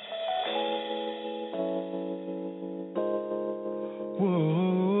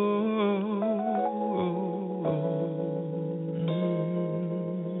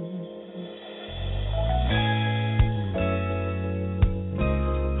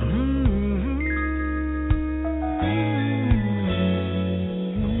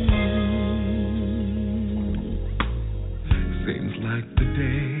 Seems like the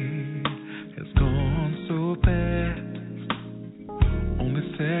day has gone so fast. Only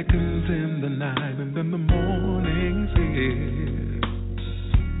seconds in the night and then the morning's here.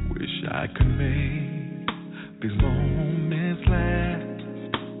 Wish I could make these moments last.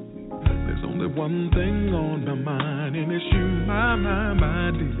 There's only one thing on my mind, and it's you, my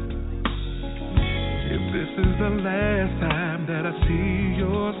dear. If this is the last time that I see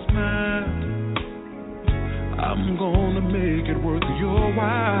your smile, I'm gonna make it worth your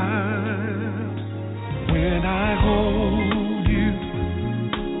while. When I hold you,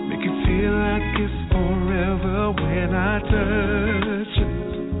 make it feel like it's forever. When I touch you,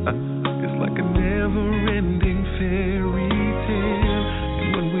 it's like a never-ending fairy tale. And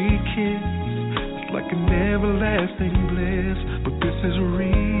when we kiss, it's like an everlasting bliss. But this is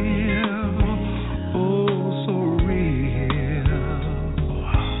real, oh so real.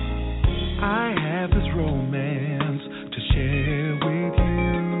 I have this romance to share with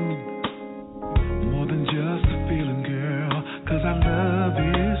you. More than just a feeling, girl, 'cause our love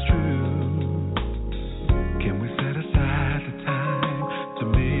is true. Can we set aside the time to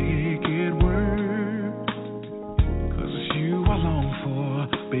make it work? 'Cause it's you I long for,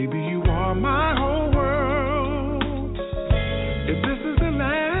 baby, you are my whole world. If this is the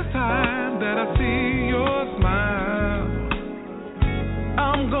last time that I see your smile,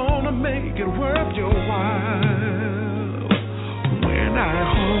 I'm gonna make it worth your while. When I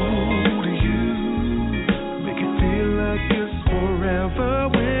hold you, make it feel like it's forever.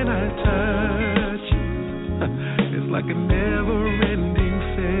 When I touch you, it's like a never-ending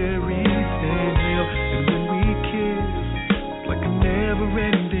fairy tale. And when we kiss, it's like a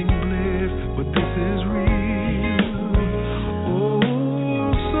never-ending bliss. But this is real, oh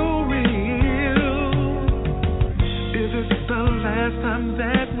so real. Is it the last time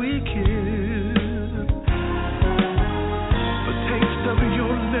that we kiss? A taste of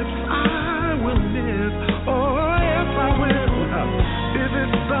your lips I will miss. Oh yes I will. Is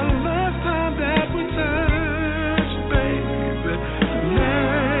it the last time that we touch, baby?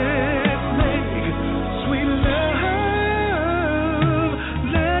 Let's make sweet love.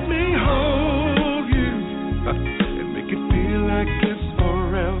 Let me hold you and make it feel like it's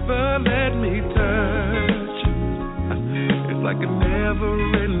forever. Let me touch you. It's like a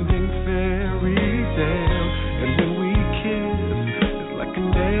never-ending fairy tale. And when we kiss, it's like a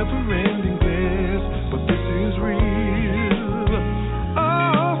never-ending bliss. But this is real,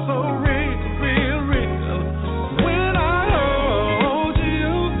 oh so real, real, real. When I hold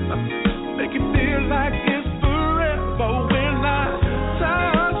you, make it feel like it's forever. When I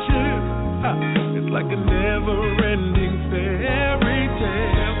touch you, it's like a never-ending fairy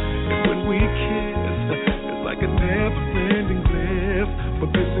tale. And when we kiss, it's like a never-ending bliss. But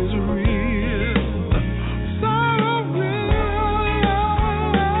this is real, so real.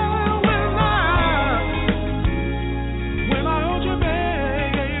 When I hold you,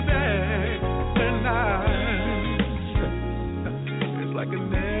 baby, it's like a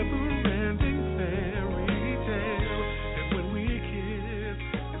never-ending fairy tale. And when we kiss,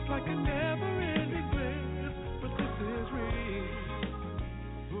 it's like a never-ending bliss. But this is real,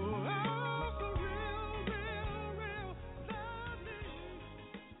 oh so real, real, real.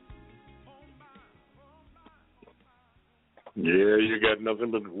 Yeah, you got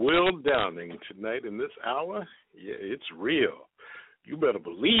nothing but Will Downing tonight in this hour. Yeah, it's real. You better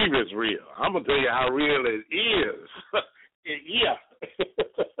believe it's real. I'm going to tell you how real it is. Yeah.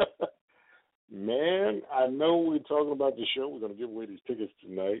 Man, I know we're talking about the show. We're going to give away these tickets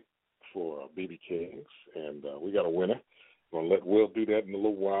tonight for BB King's, and we got a winner. Gonna let Will do that in a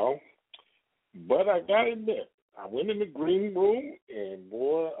little while. But I gotta admit, I went in the green room, and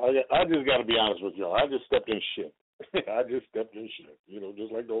boy, I just gotta be honest with y'all. I just stepped in shit. I just stepped in shit.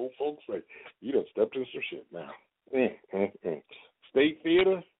 Just like the old folks say, you done stepped in some shit now. State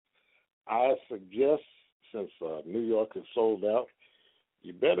Theater, I suggest, since New York is sold out,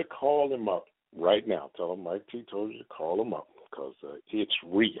 you better call them up right now. Tell them Mike T told you to call them up, because it's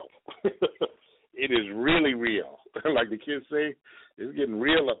real. It is really real. Like the kids say, it's getting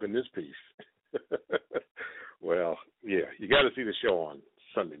real up in this piece. Well, yeah, you got to see the show on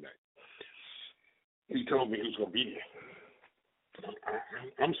Sunday night. He told me he was going to be there.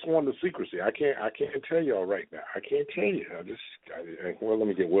 I'm sworn to secrecy. I can't tell y'all right now. I can't tell you. Well, let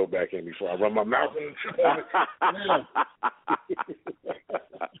me get Will back in before I run my mouth in.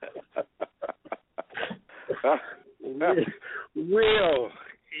 Will.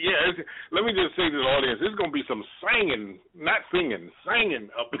 Yeah, let me just say to the audience, there's going to be some singing, not singing,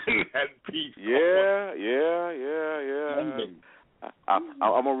 up in that piece. Yeah. I'm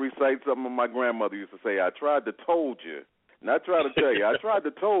going to recite something my grandmother used to say. I tried to told you. And I tried to tell you. I tried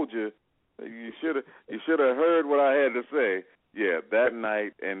to told you. You should have heard what I had to say. Yeah, that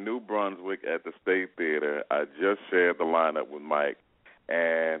night in New Brunswick at the State Theater, I just shared the lineup with Mike.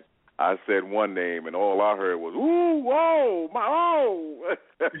 And I said one name, and all I heard was, ooh, whoa, my, oh.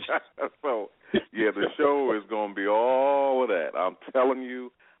 So, yeah, the show is going to be all of that. I'm telling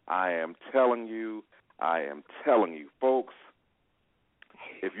you, I am telling you, folks,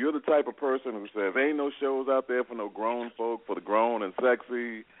 if you're the type of person who says, ain't no shows out there for no grown folk, for the grown and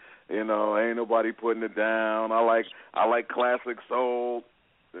sexy, ain't nobody putting it down, I like classic soul,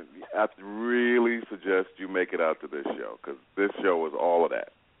 I really suggest you make it out to this show, because this show is all of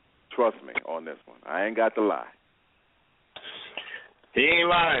that. Trust me on this one. I ain't got to lie. He ain't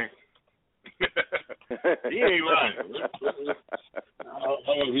lying. He ain't lying.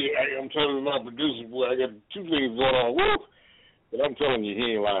 I'm telling my producer, boy, I got two things going on. Woo! But I'm telling you,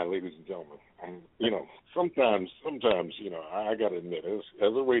 he ain't lying, ladies and gentlemen. Sometimes, I got to admit, as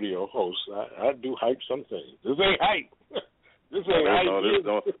a radio host, I do hype some things. This ain't hype. This ain't hype.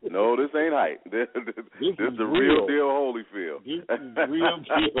 No, this ain't hype. This is the real deal Holyfield. This is real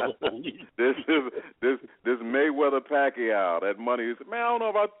deal. This Mayweather Pacquiao, that money. Man, I don't know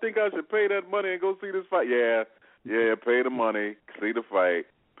if I think I should pay that money and go see this fight. Yeah, pay the money, see the fight,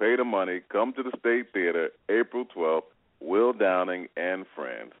 pay the money, come to the State Theater, April 12th, Will Downing and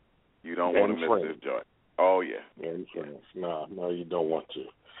friends. You don't want to miss this joint. Oh, yeah. And friends. No, you don't want to.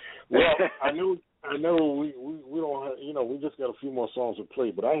 Well, I know we don't have, we just got a few more songs to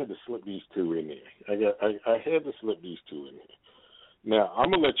play, but I had to slip these two in there. I had to slip these two in there. Now, I'm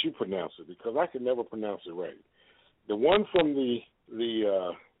going to let you pronounce it, because I can never pronounce it right. The one from the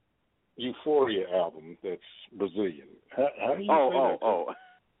Euphoria album that's Brazilian. How do you say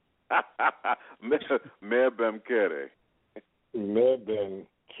that? Mebem Kere. Mebem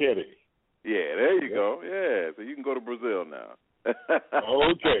Kere. Yeah, there you go. Yeah, so you can go to Brazil now.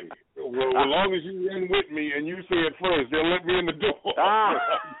 Okay. Well, as long as you in with me and you say it first, they'll let me in the door.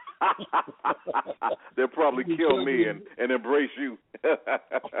 They'll probably kill me and embrace you.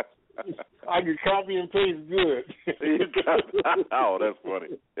 I can copy and paste good. Oh, that's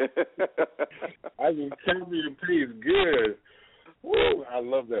funny. I can copy and paste good. Woo, I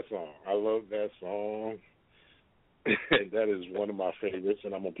love that song. That is one of my favorites,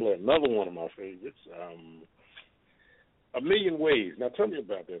 and I'm going to play another one of my favorites. A Million Ways. Now, tell me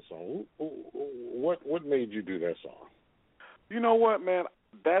about that song. What made you do that song? You know what, man?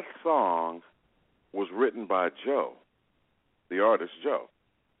 That song was written by Joe, the artist Joe.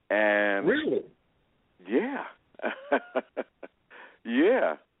 And really? Yeah.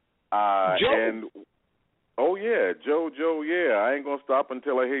 Yeah. Joe? And, oh, yeah, Joe, yeah. I ain't going to stop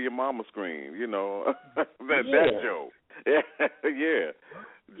until I hear your mama scream, that Joe. Yeah.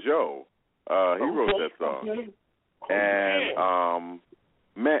 Joe. He wrote that song. And,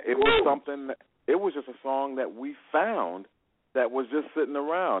 man, it was something, it was just a song that we found that was just sitting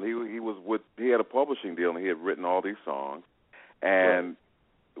around. He had a publishing deal, and he had written all these songs. And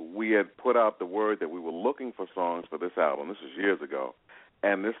we had put out the word that we were looking for songs for this album. This was years ago.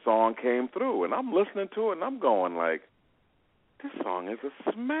 And this song came through, and I'm listening to it, and I'm going like, this song is a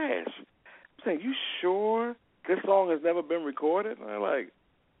smash. I'm saying, you sure this song has never been recorded? And they're like,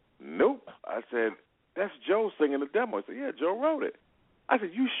 nope. I said, that's Joe singing the demo. I said, yeah, Joe wrote it. I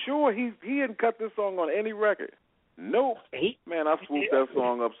said, you sure he hadn't cut this song on any record? Nope. Man, I swooped that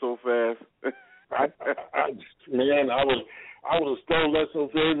song up so fast. Man, I would have stole that so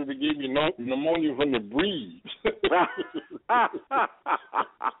fast to give you pneumonia from the breeze.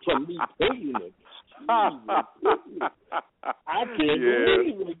 From me paying it. I can't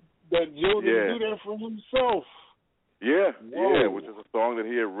believe it that Joe didn't do that for himself. Yeah, Whoa. yeah, which is a song that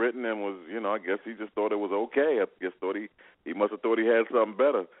he had written and was, I guess he just thought it was okay. I guess he must have thought he had something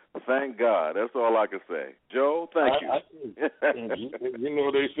better. Thank God. That's all I can say. Joe, thank you.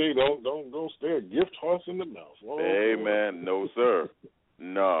 They say don't stare a gift horse in the mouth. Oh, amen. No, sir.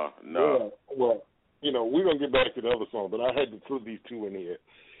 No. Yeah, well, we're gonna get back to the other song, but I had to put these two in here.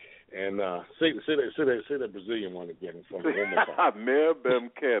 And say that Brazilian one again for me one more time. Mer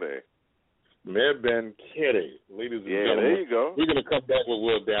Ben Kere. Mer Ben Kere, ladies and gentlemen. There you go. We're gonna come back with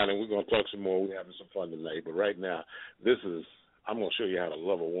Will Down, and we're gonna talk some more. We're having some fun tonight, but right now, I'm gonna show you how to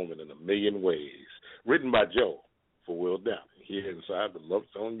love a woman in a million ways. Written by Joe for Will Down here inside the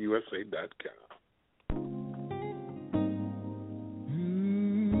LoveZoneUSA.com.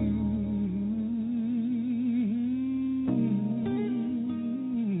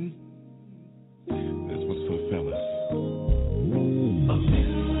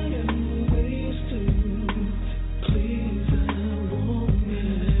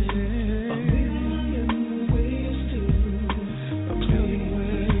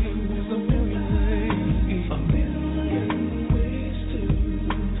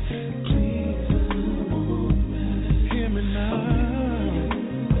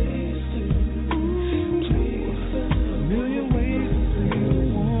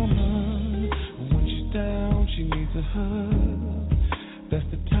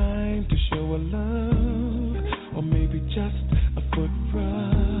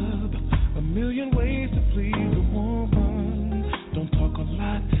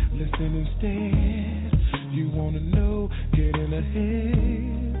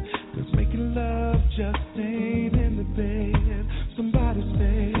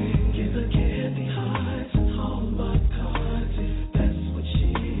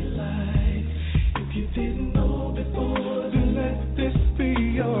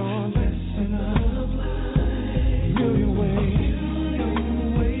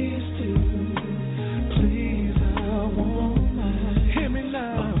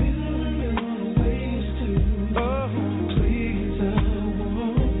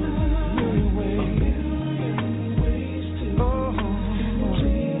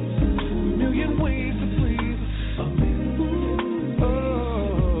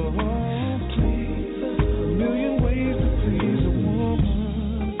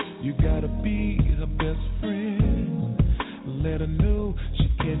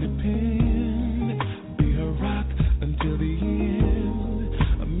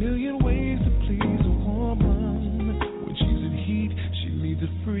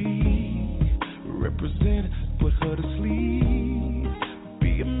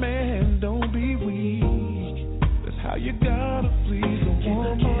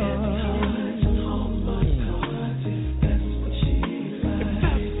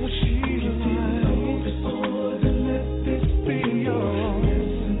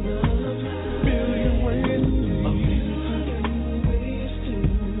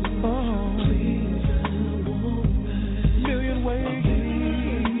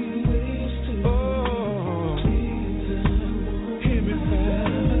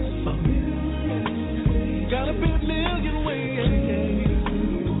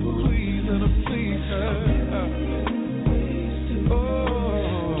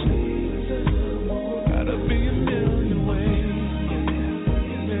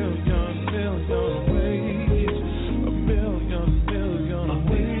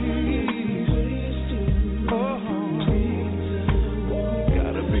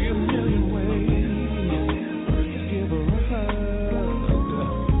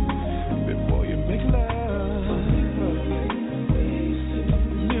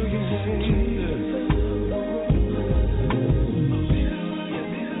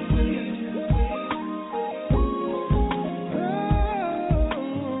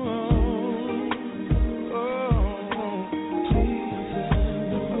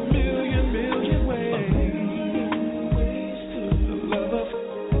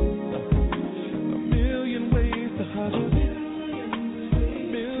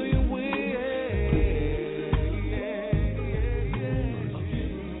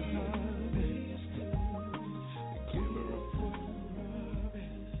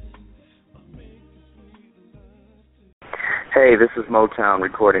 Hey, this is Motown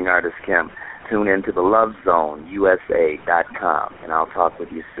recording artist Kim. Tune in to the LoveZoneUSA.com, and I'll talk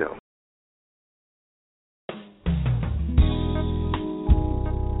with you soon.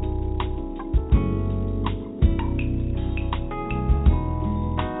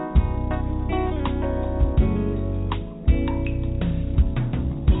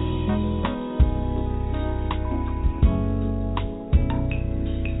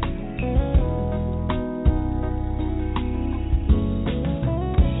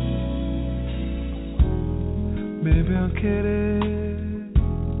 meu querer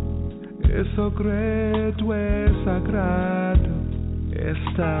é segredo, é sagrado,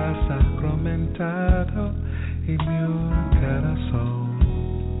 está sacramentado em meu coração.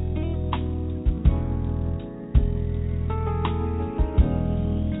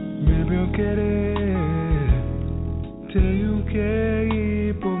 Meu querer, tenho que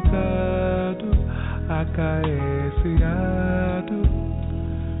ir pontado, acariciado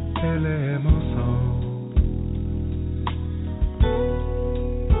pela emoção.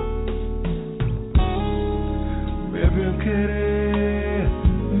 Meu querer,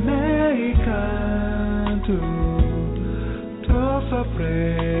 me canto, tô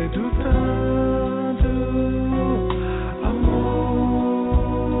sofrendo tanto, amor,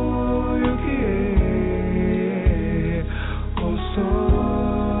 eu que o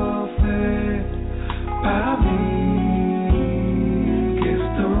sofrer para mim que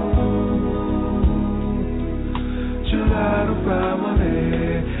estou chorando pra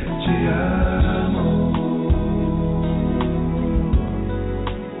morrer, te amo.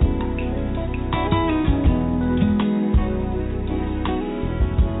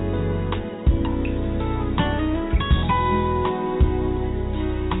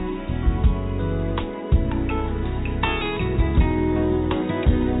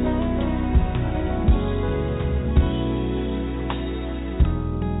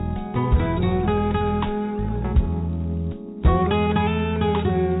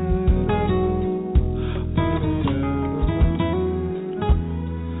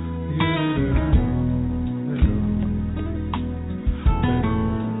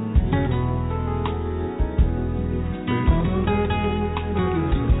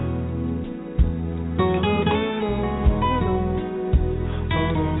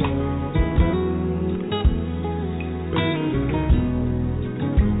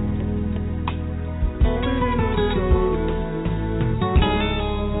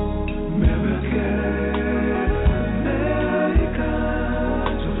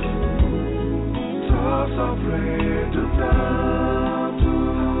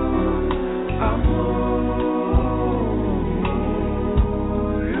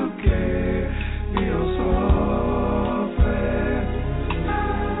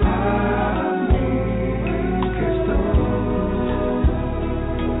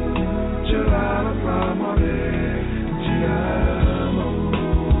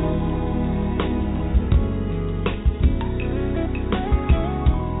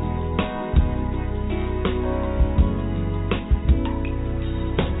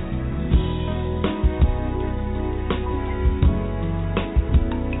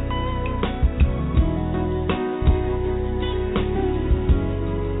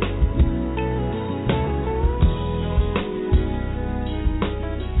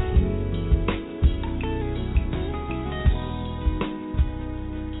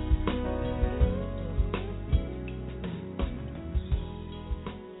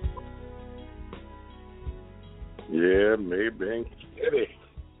 Yeah, maybe.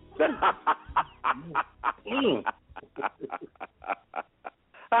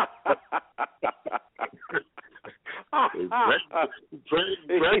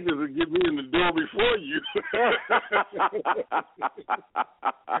 Practice will get me in the door before you. I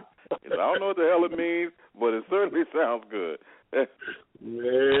don't know what the hell it means, but it certainly sounds good.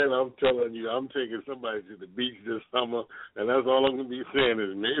 Man, I'm telling you, I'm taking somebody to the beach this summer, and that's all I'm going to be saying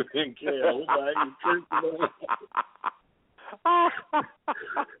is maybe and care. I hope I can drink tonight.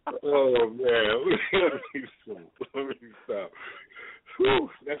 Oh, man. Let me stop. Whew,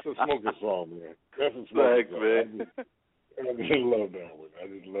 that's a smoking song, man. That's a smoking song. Man. I just love that one. I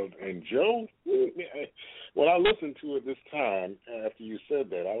just love it. And Joe, when I listened to it this time after you said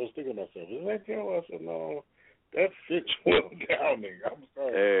that, I was thinking to myself, is that Joe? I said, no, that's Fitzgerald Downing. I'm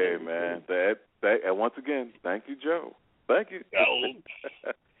sorry. Hey, man. And once again, thank you, Joe. Thank you.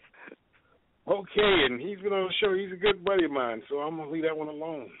 Okay, and he's been on the show. He's a good buddy of mine, so I'm going to leave that one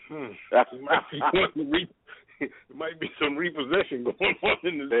alone. There might be some repossession going on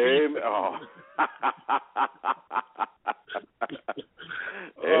in the game. Oh.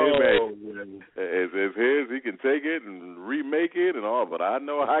 Hey, man. It's his. He can take it and remake it and all, but I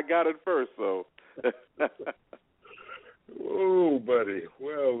know I got it first, so. Oh, buddy.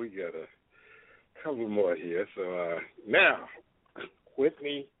 Well, we got a couple more here. So now,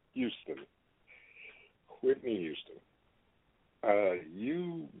 Whitney Houston.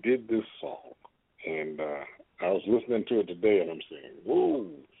 You did this song, and I was listening to it today, and I'm saying, whoa,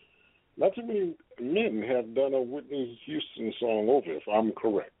 not too many men have done a Whitney Houston song over, if I'm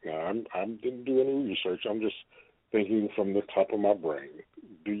correct. Now, I didn't do any research. I'm just thinking from the top of my brain.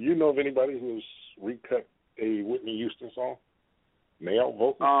 Do you know of anybody who's recut a Whitney Houston song? Male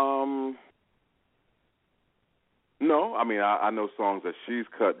vocal? No. I mean, I know songs that she's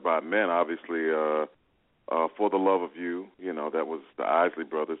cut by men, obviously. For the Love of You, that was the Isley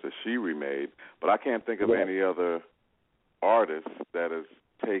Brothers that she remade. But I can't think of any other artist that has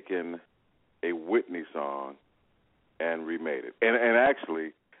taken a Whitney song and remade it. And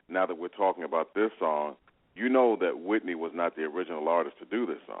actually, now that we're talking about this song, you know that Whitney was not the original artist to do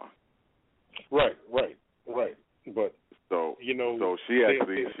this song. Right. But so she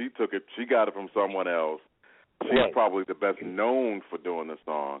actually she took it. She got it from someone else. She's probably the best known for doing the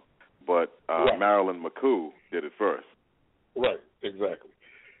song, but Marilyn McCoo did it first. Right. Exactly.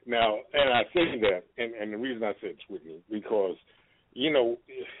 Now, and I say that, and the reason I said it's Whitney because in the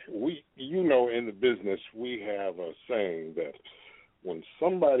business we have a saying that when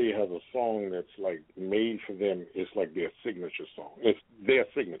somebody has a song that's like made for them, it's like their signature song. It's their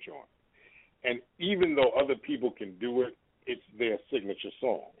signature on it. And even though other people can do it, it's their signature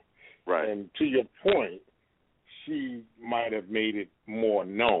song. Right. And to your point, she might have made it more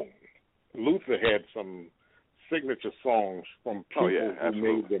known. Luther had some signature songs from people who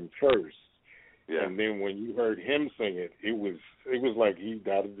made them first. Yeah. And then when you heard him sing it, it was like he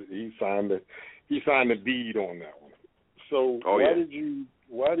signed the deed on that one. So why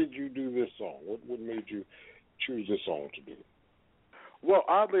did you do this song? What made you choose this song to do? Well,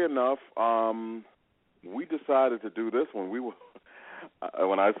 oddly enough, we decided to do this one. We were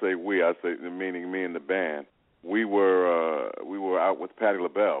when I say we, I say meaning me and the band. We were out with Patti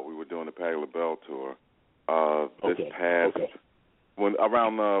LaBelle. We were doing the Patti LaBelle tour around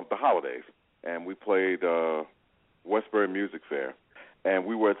the holidays, and we played Westbury Music Fair, and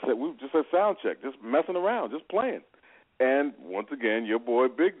we were just at sound check, just messing around, just playing. And once again, your boy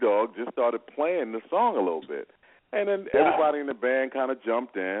Big Dog just started playing the song a little bit, and then everybody in the band kind of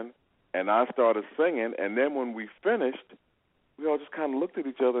jumped in, and I started singing, and then when we finished, we all just kind of looked at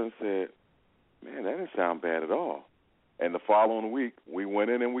each other and said, man, that didn't sound bad at all. And the following week, we went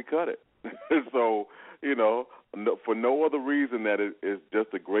in and we cut it. So, for no other reason that it is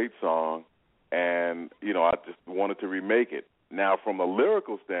just a great song, and, I just wanted to remake it. Now, from a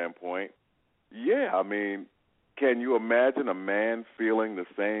lyrical standpoint, I mean, can you imagine a man feeling the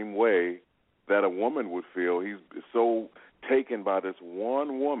same way that a woman would feel? He's so taken by this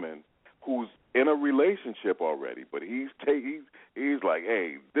one woman who's in a relationship already, but he's like,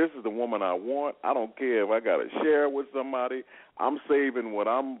 hey, this is the woman I want. I don't care if I got to share it with somebody. I'm saving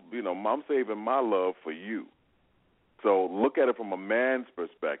I'm saving my love for you. So look at it from a man's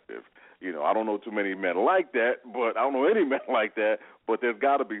perspective. I don't know too many men like that, but I don't know any men like that, but there's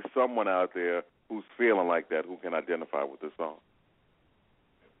got to be someone out there who's feeling like that who can identify with this song.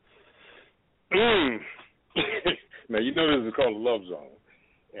 Now, this is called Love Zone.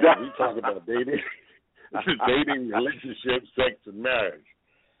 And we talk about dating, relationships, sex, and marriage.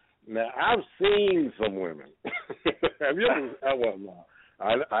 Now, I've seen some women. Have you ever?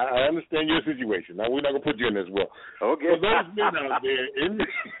 I understand your situation. Now, we're not going to put you in this well. Okay. For those men out there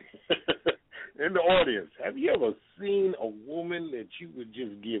in the audience, have you ever seen a woman that you would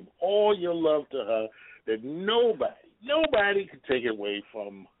just give all your love to her, that nobody could take it away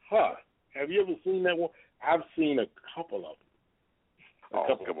from her? Have you ever seen that one? I've seen a couple of them.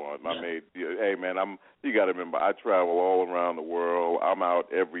 Come on, my mate. Hey, man, you got to remember, I travel all around the world. I'm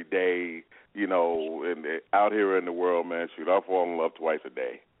out every day, and out here in the world, man, shoot, I fall in love twice a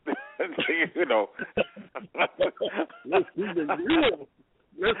day. Let's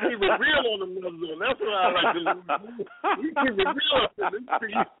keep it real on the Love Zone. That's what I like to do. We keep it real on this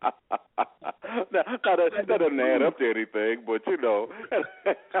street. That doesn't add up to anything, but,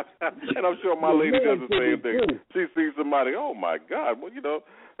 and I'm sure my lady does the same thing. She sees somebody, oh, my God,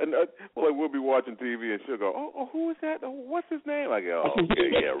 and we'll be watching TV and she'll go, oh, who is that? Oh, what's his name? I go, oh,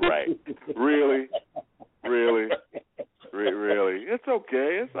 yeah, right. Really? It's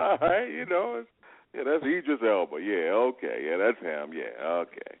okay. It's all right, that's Idris Elba. Yeah, okay. Yeah, that's him. Yeah,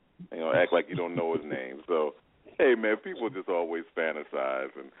 okay. Act like you don't know his name. So, hey, man, people just always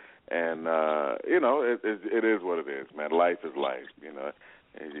fantasize, and it is what it is, man. Life is life. You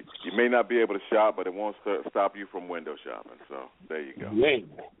may not be able to shop, but it won't stop you from window shopping. So there you go. Yeah.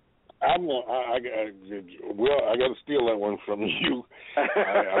 I'm gonna steal that one from you.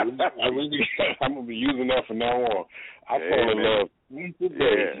 I'm gonna be using that from now on. I fall in love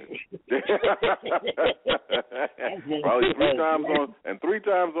Probably 3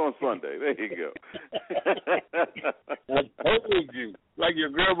 times on Sunday. There you go. I told you, like your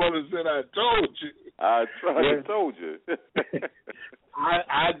grandmother said. I told you. I told you.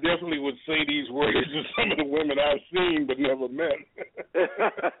 I definitely would say these words to some of the women I've seen but never met.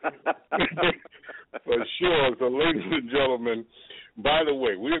 For sure. So, ladies and gentlemen, by the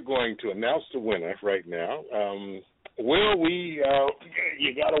way, we're going to announce the winner right now. Will, you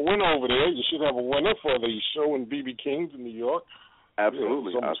got a winner over there. You should have a winner for the show in BB King's in New York.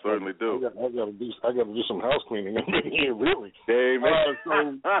 Absolutely, I certainly do. I got to do some house cleaning in here, really. Amen.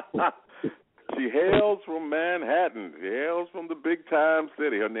 She hails from Manhattan. She hails from the big time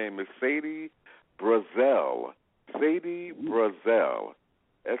city. Her name is Sadie Brazel. Sadie Brazel.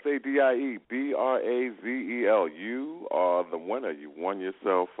 SADIE BRAZEL. You are the winner. You won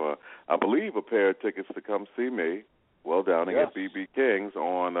yourself, I believe, a pair of tickets to come see me, Will Downing, at BB King's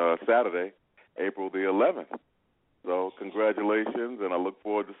on Saturday, April the 11th. So congratulations, and I look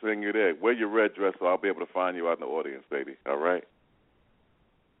forward to seeing you there. Wear your red dress so I'll be able to find you out in the audience, Sadie. All right?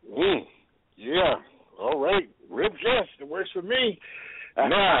 Yeah. All right. Red dress. It works for me.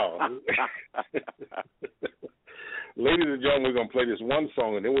 Now, ladies and gentlemen, we're going to play this one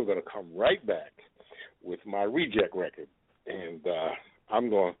song, and then we're going to come right back with my reject record. And I'm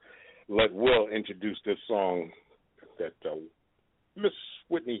going to let Will introduce this song that Miss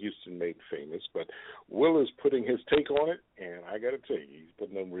Whitney Houston made famous. But Will is putting his take on it, and I got to tell you, he's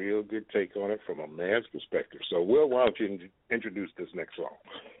putting a real good take on it from a man's perspective. So, Will, why don't you introduce this next song?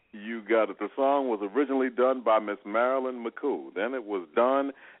 You got it. The song was originally done by Miss Marilyn McCoo. Then it was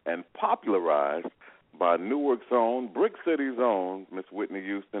done and popularized by Newark's own, Brick City's own, Miss Whitney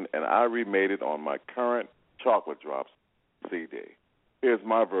Houston, and I remade it on my current Chocolate Drops CD. Here's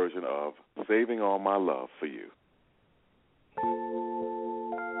my version of Saving All My Love for You.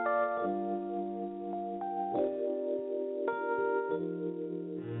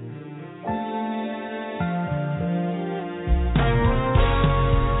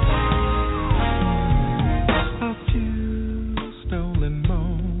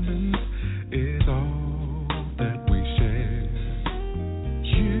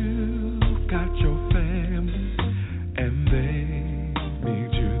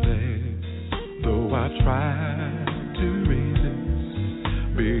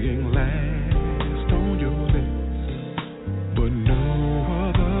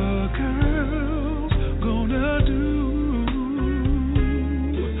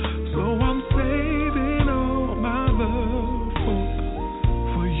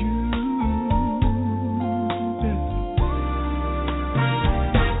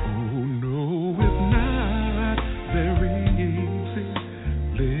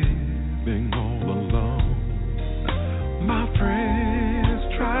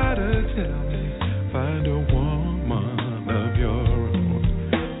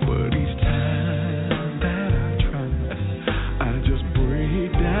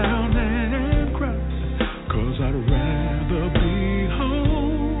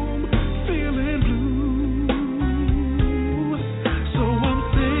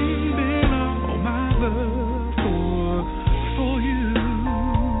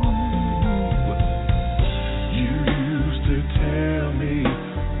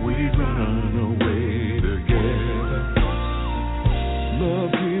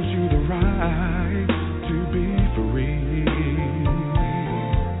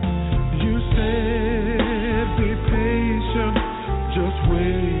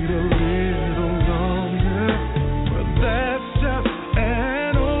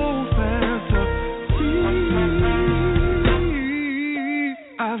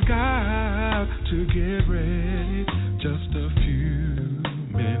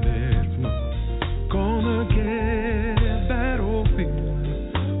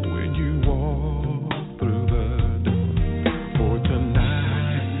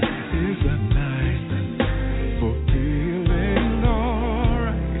 Feeling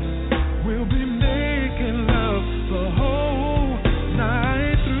alright.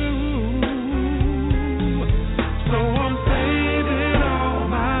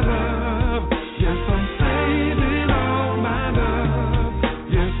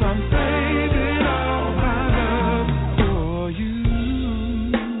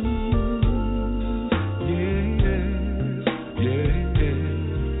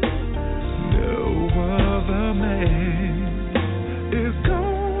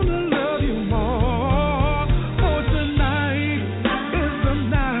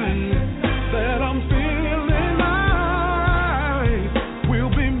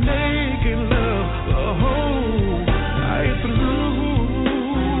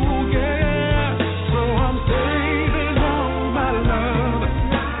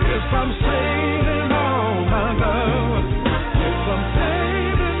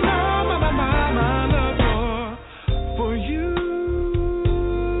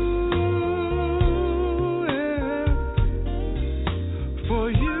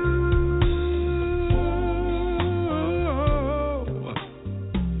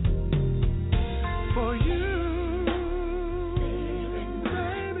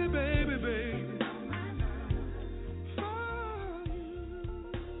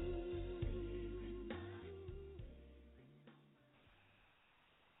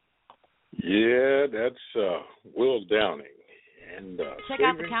 that's Will Downing. And check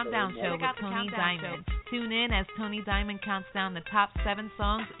out the Countdown Show with Tony Diamond. Tune in as Tony Diamond counts down the top 7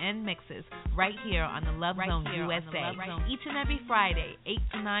 songs and mixes right here on the Love Zone USA. Each and every Friday, 8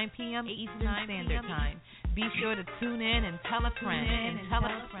 to 9 p.m. Eastern Standard Time. Be sure to tune in and tell a friend.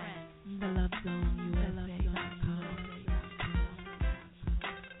 The Love Zone USA.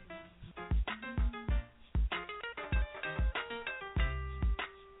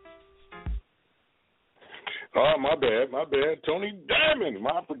 Oh, my bad. Tony Diamond,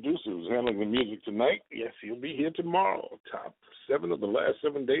 my producer, who's handling the music tonight. Yes, he'll be here tomorrow. Top 7 of the last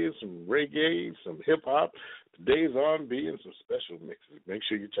 7 days, some reggae, some hip-hop, today's R&B, and some special mixes. Make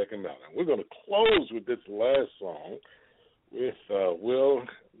sure you check them out. And we're going to close with this last song with Will.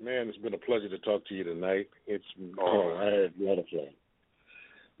 Man, it's been a pleasure to talk to you tonight. I had a lot of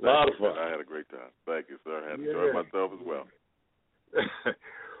fun. I had a great time. Thank you, sir. I had enjoyed myself as well.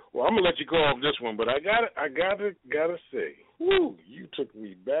 Well, I'm gonna let you go off this one, but I gotta say, woo, you took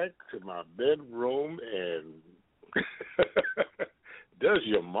me back to my bedroom, and does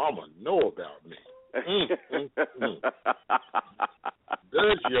your mama know about me?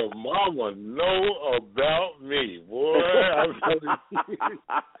 Does your mama know about me, boy?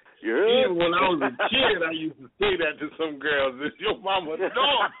 Even when I was a kid, I used to say that to some girls. Does your mama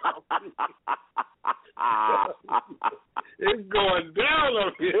know about me? It's going down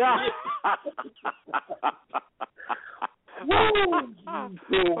up here. Woo!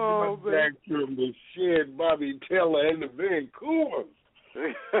 Back from the shed, Bobby Taylor and the Vancouvers.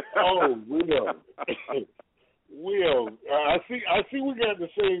 Oh, Will. I see. We got the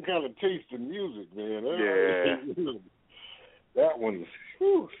same kind of taste in music, man. Yeah. That one's,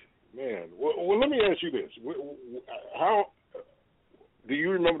 man. Well, let me ask you this: how do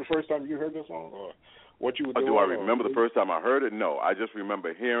you remember the first time you heard this song, or what you were doing? Do I remember the first time I heard it? No, I just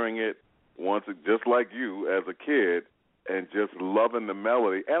remember hearing it once, just like you as a kid, and just loving the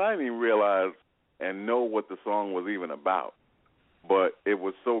melody. And I didn't even realize and know what the song was even about. But it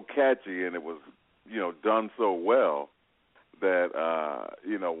was so catchy, and it was, done so well that,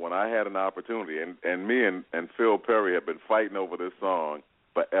 when I had an opportunity, and me and Phil Perry had been fighting over this song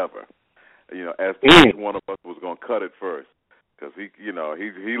forever, as to which one of us was going to cut it first. Because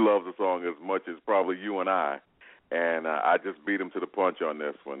he loves the song as much as probably you and I just beat him to the punch on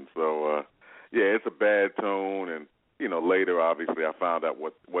this one. So it's a bad tune, and later obviously I found out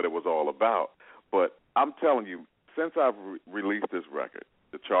what it was all about. But I'm telling you, since I've released this record,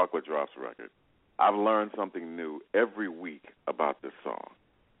 the Chocolate Drops record, I've learned something new every week about this song,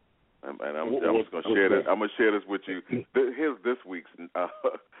 and I'm just going to share this. I'm going to share this with you. Here's this week's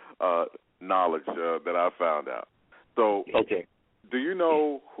knowledge that I found out. So, do you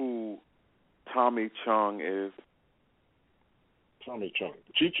know who Tommy Chong is? Tommy Chong.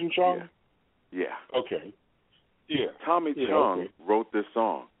 Cheech and Chong? Yeah. Okay. Yeah. Tommy Chong wrote this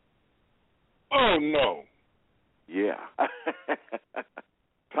song. Oh, no. Yeah.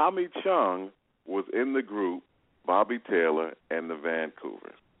 Tommy Chong was in the group Bobby Taylor and the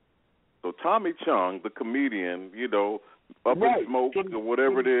Vancouvers. So Tommy Chong, the comedian, Up in Smoke or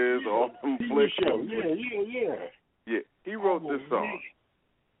whatever it is, all them flicks. Yeah, he wrote this song.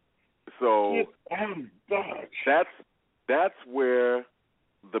 So that's where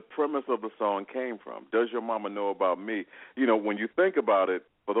the premise of the song came from. Does your mama know about me? When you think about it,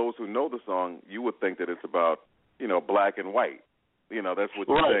 for those who know the song, you would think that it's about, black and white. That's what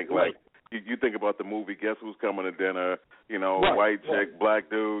you think. Like you think about the movie Guess Who's Coming to Dinner, white chick, black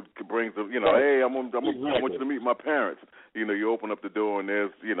dude brings the, hey, I want you to meet my parents. You open up the door and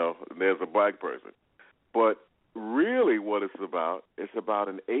there's a black person. But really what it's about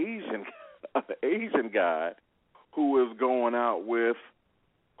an Asian guy who is going out with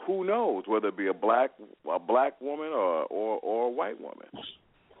who knows, whether it be a black woman or a white woman.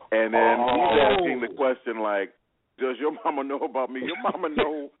 And then he's asking the question like, does your mama know about me? Your mama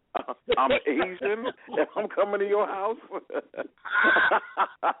know I'm Asian and I'm coming to your house?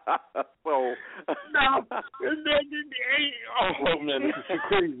 So no. Oh man, this is too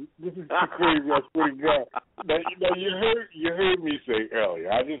crazy. I swear to God. Now you heard me say earlier.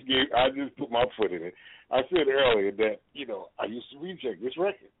 I just put my foot in it. I said earlier that, I used to reject this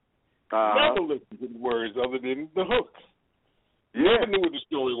record. Never listened to the words other than the hooks. Never knew what the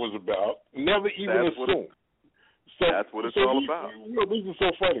story was about. Never even assumed. That's what it's all about. This is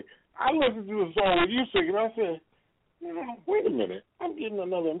so funny. I listened to the song with you singing, and I said, wait a minute. I'm getting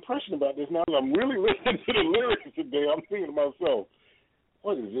another impression about this now that I'm really listening to the lyrics today. I'm thinking to myself,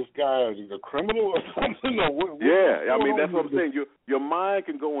 what is this guy, a criminal or something? I mean, that's what I'm saying. Your mind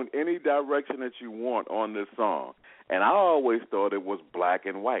can go in any direction that you want on this song. And I always thought it was black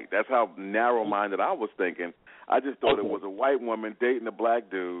and white. That's how narrow-minded I was thinking. I just thought it was a white woman dating a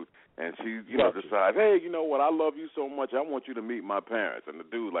black dude, and she, decides, hey, you know what, I love you so much, I want you to meet my parents. And the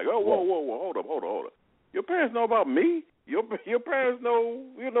dude's like, oh, whoa, hold up. Your parents know about me? Your parents know,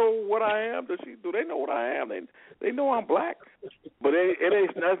 what I am? Do they know what I am? They know I'm black. But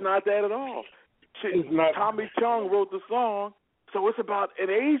that's not that at all. Tommy Chung wrote the song, so it's about an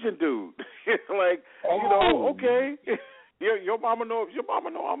Asian dude. Okay. Your mama know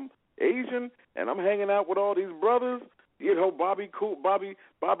I'm Asian, and I'm hanging out with all these brothers. Bobby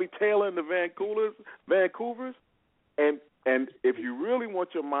Taylor and the Vancouvers, and if you really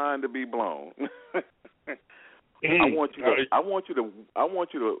want your mind to be blown, I want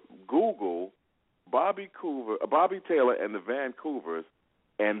you to Google Bobby Taylor and the Vancouvers,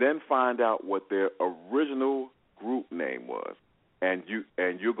 and then find out what their original group name was, and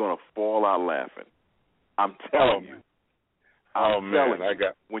you're gonna fall out laughing. I'm telling you.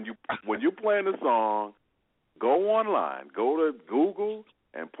 When you're playing the song, go online, go to Google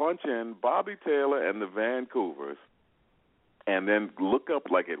and punch in Bobby Taylor and the Vancouvers, and then look up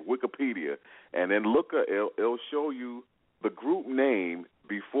at Wikipedia, and then it'll show you the group name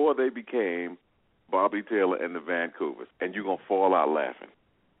before they became Bobby Taylor and the Vancouvers, and you're gonna fall out laughing.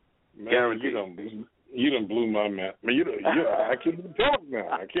 Man, guaranteed. You done blew my mind. Man, I can't even talk now.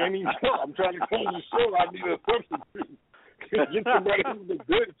 I can't even talk. I'm trying to close the show. I need a substitute. Get somebody who's a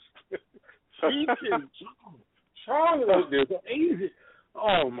good teaching. Charlie is easy.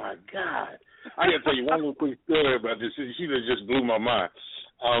 Oh my God! I got to tell you one little quick story about this. She just blew my mind.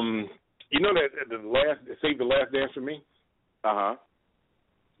 You know that Save the Last Dance for Me? Uh-huh.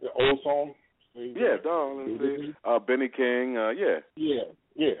 The old song. Yeah, darling. Benny King. Yeah.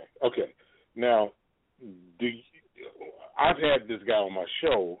 Okay. Now, I've had this guy on my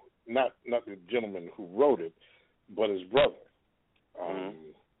show, not the gentleman who wrote it, but his brother,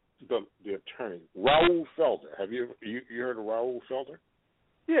 the attorney, Raul Felder. Have you heard of Raul Felder?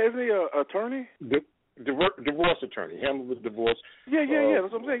 Yeah, isn't he an attorney? Divorce attorney. Handled the divorce. Yeah.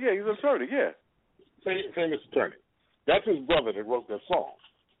 That's what I'm saying. Yeah, he's an attorney. Yeah. Famous attorney. That's his brother that wrote that song,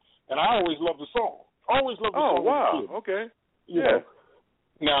 and I always loved the song. Always loved the song. Oh wow. Okay. Yeah.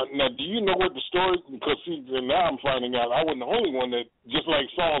 Now, do you know what the story? Because now I'm finding out I wasn't the only one that just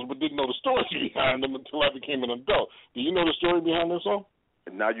liked songs but didn't know the story behind them until I became an adult. Do you know the story behind that song?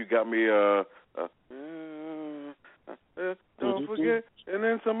 And now you got me. Don't forget, and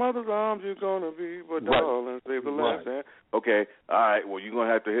then some other arms you're gonna be, but darling, save the last dance. Okay, all right. Well, you're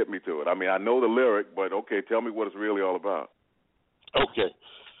gonna have to hit me to it. I mean, I know the lyric, but okay, tell me what it's really all about. Okay,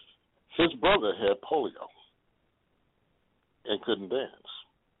 his brother had polio and couldn't dance.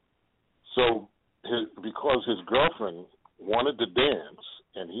 So, because his girlfriend wanted to dance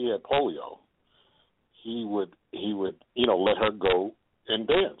and he had polio, he would let her go and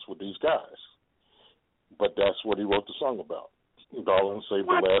dance with these guys. But that's what he wrote the song about. Darling, save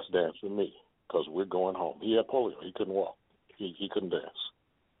the last dance for me, because we're going home. He had polio. He couldn't walk. He couldn't dance.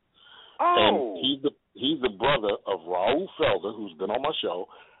 Oh. And he's the brother of Raul Felder, who's been on my show.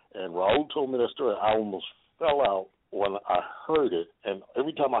 And Raul told me that story. I almost fell out when I heard it, and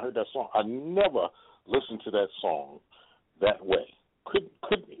every time I heard that song, I never listened to that song that way. Could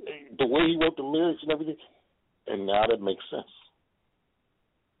the way he wrote the lyrics and everything, and now that makes sense.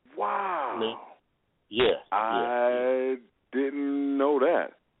 Wow. I mean, I didn't know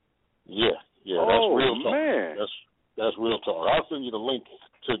that. Yeah, that's real talk. Man. That's real talk. I'll send you the link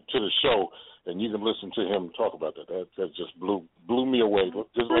to the show, and you can listen to him talk about that. That just blew me away.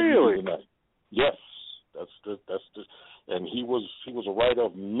 Just like you did tonight. Yes. That's and he was a writer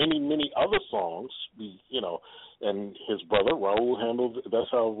of many other songs, and his brother Raul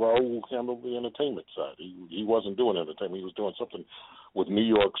that's how Raul handled the entertainment side. He wasn't doing entertainment, he was doing something with New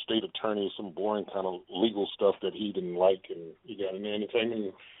York State attorney, some boring kind of legal stuff that he didn't like, and he got into entertainment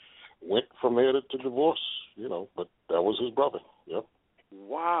and went from there to divorce, but that was his brother. Yep.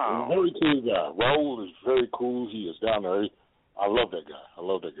 Wow. And a very cool guy. Raul is very cool. He is down there. I love that guy. I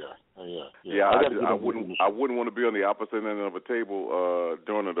wouldn't want to be on the opposite end of a table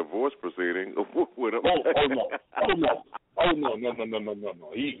during a divorce proceeding with him. Oh no.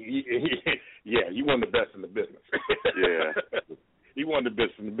 You won the best in the business. Yeah. He won the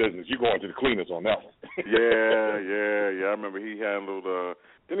best in the business. You're going to the cleaners on that one. Yeah. I remember he handled.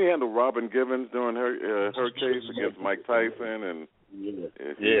 Didn't he handle Robin Givens during her case against Mike Tyson? And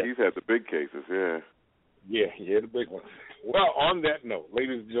he's had the big cases. Yeah, the big one. Well, on that note,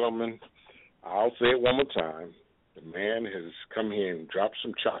 ladies and gentlemen, I'll say it one more time. The man has come here and dropped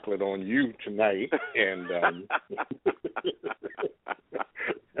some chocolate on you tonight, and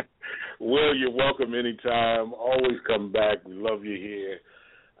Will, you're welcome anytime. Always come back. We love you here.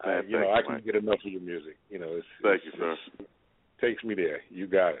 I can't get enough of your music. Thank you, sir. It takes me there. You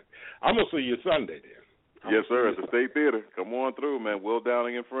got it. I'm going to see you Sunday then. Yes, sir, at the State Theater. Come on through, man. Will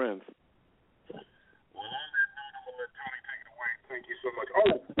Downing and friends. Thank you so much.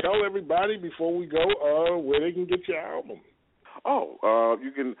 Oh, tell everybody before we go where they can get your album.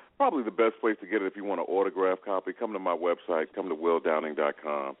 You can, probably the best place to get it if you want an autograph copy, come to my website, come to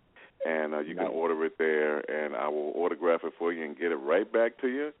willdowning.com, and you can order it there, and I will autograph it for you and get it right back to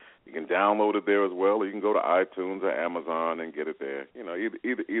you. You can download it there as well, or you can go to iTunes or Amazon and get it there,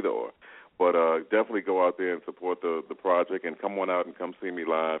 either or. But definitely go out there and support the project, and come on out and come see me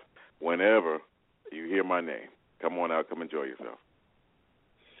live whenever you hear my name. Come on out, come enjoy yourself.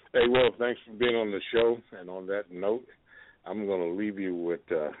 Hey, Will, thanks for being on the show. And on that note, I'm going to leave you with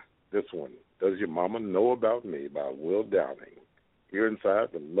this one. Does Your Mama Know About Me by Will Downing, here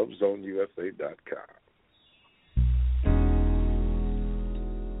inside the LoveZoneUSA.com.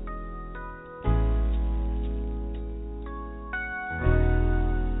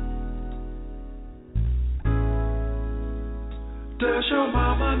 Does your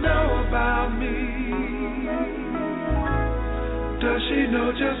mama know about me? Does she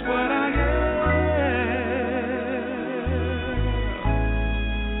know just what I am?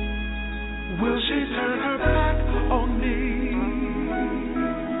 Will she turn her back on me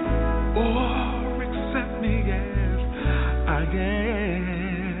or accept me as I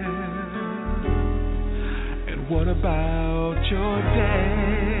am? And what about your dad?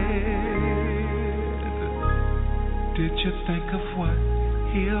 Did you think of what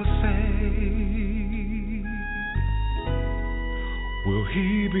he'll say? Will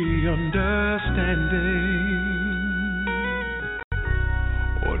he be understanding?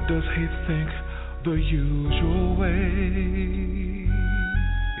 Or does he think the usual way?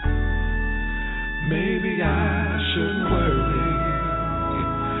 Maybe I shouldn't worry,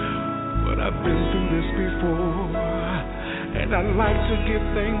 but I've been through this before, and I'd like to get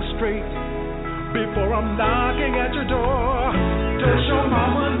things straight before I'm knocking at your door. Does your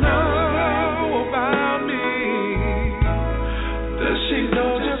mama know about me? Does she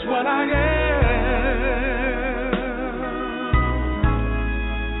know just what I am?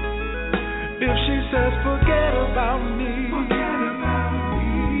 If she says forget about me,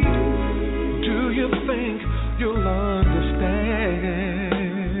 do you think you'll understand?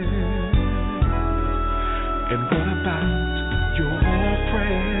 And what about your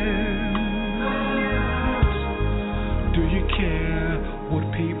friends? Do you care what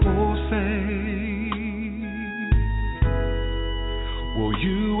people say? Will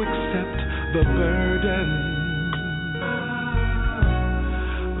you accept the burden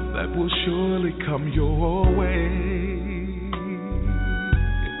that will surely come your way?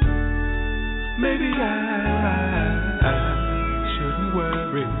 Maybe I shouldn't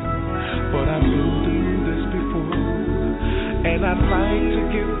worry, but I've been through this before, and I'd like to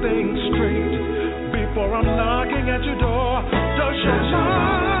get things straight before I'm knocking at your door. Does your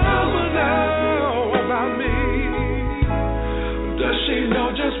mama know about me? Does she know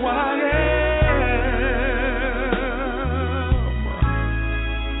just what I am?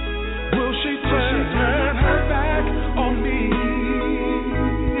 Will she turn her back on me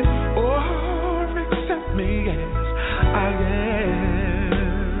or accept me as I am?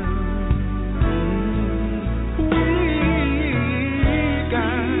 We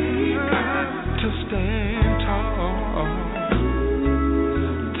got to stand tall,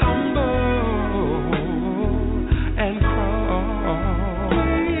 tumble and crawl.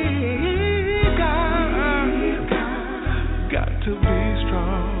 We got to be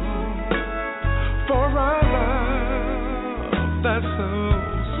strong for our love that's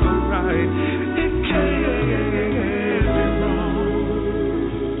so right. It can't be wrong,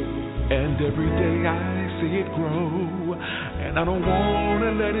 and every day I see it grow, and I don't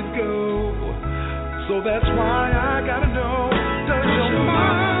wanna let it go. So that's why I gotta know, does your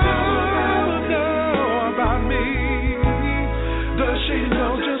mama know about me? Does she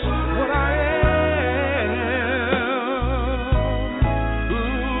know just what I am? Ooh,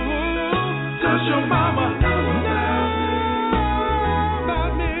 does your mama know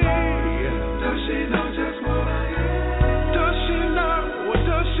about me? Does she know just what I am? Does she know?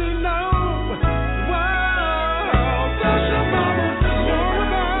 Does she know? Wow, does your mama know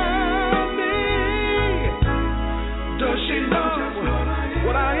about me? Does she know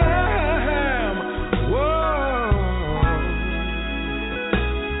what I am? Whoa.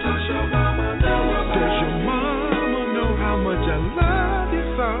 Does your mama know about me? Does your mama know how much I love you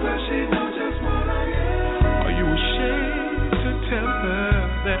so? Does she know just what I am? Are you ashamed to tell her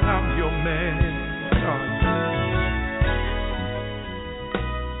that I'm your man?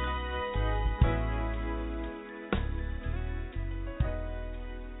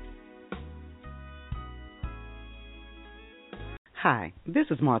 Hi, this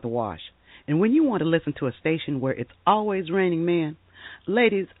is Martha Wash, and when you want to listen to a station where it's always raining men,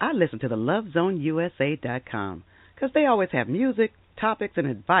 ladies, I listen to the LoveZoneUSA.com because they always have music, topics, and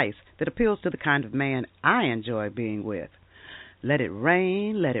advice that appeals to the kind of man I enjoy being with. Let it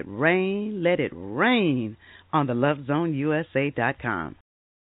rain, let it rain, let it rain on the LoveZoneUSA.com.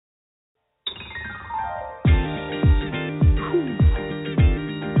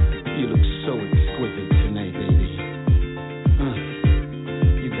 You look so exquisite tonight, baby.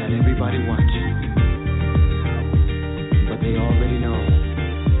 You got everybody watching, but they already know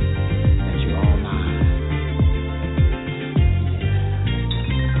that you're all mine.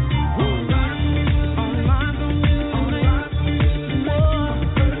 You're my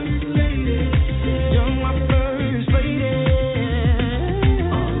first lady. You're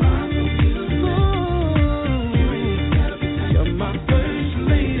my first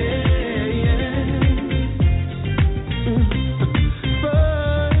lady.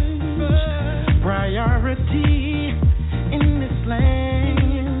 Priority in this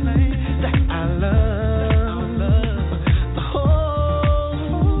land that I love. The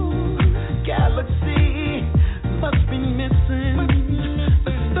whole galaxy must be missing a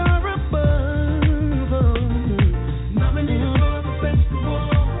star above. Nominated for the best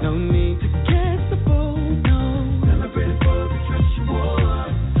award. No need to cast the vote, no. Celebrated for the Trash Award.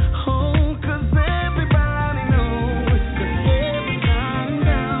 Oh, 'cause everybody knows that every time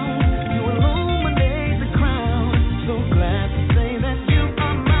down you illuminate the crowd. So glad to say that you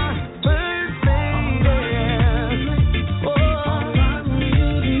are my first lady. Oh, you are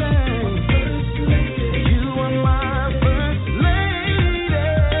my first lady. You are my first lady.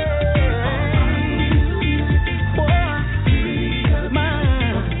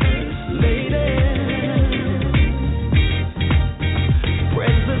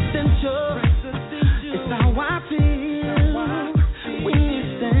 Presidential is how I feel when you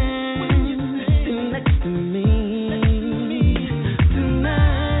stand next to me.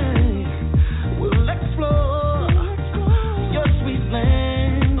 Tonight we'll explore your sweet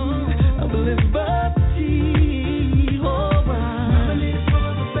land of liberty. Oh,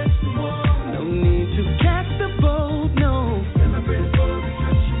 no need to cast a vote, no.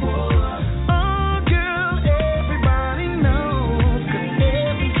 Oh, girl, everybody knows, 'cause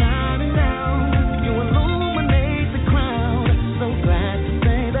every time down you illuminate the crowd. So glad to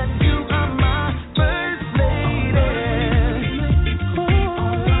say that you are my first lady. Oh,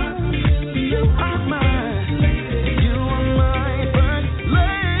 you are my first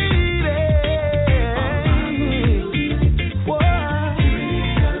lady. Whoa,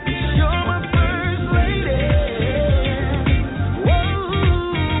 you're my first lady. Whoa,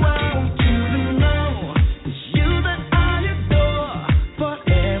 I want you to know it's you that I adore.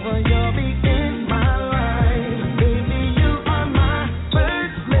 Forever you'll be in my life. Baby, you are my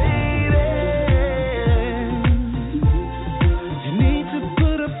first lady. You need to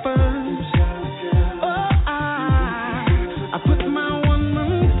put her first. Oh, I put my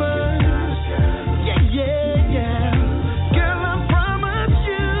woman first. Yeah, yeah, yeah. Girl, I promise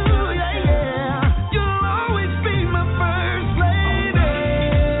you, yeah, yeah. You'll always be my first lady.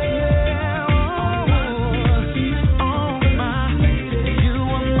 Oh, my, you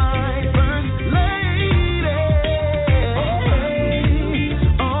are my first lady.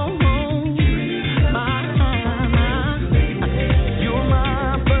 Oh, my, you're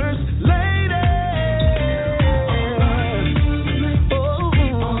my first lady.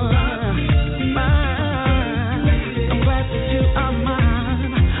 I'm glad that you are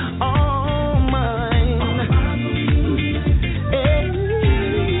mine, all mine.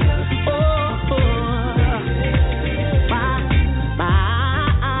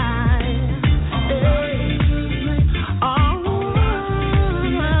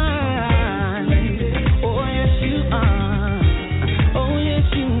 Oh, yes you are. Oh, yes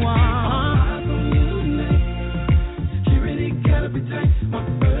you are. Security gotta be tight, my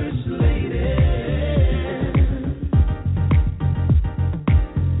first lady.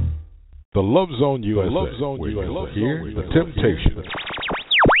 The Love Zone USA, where you will hear the temptation.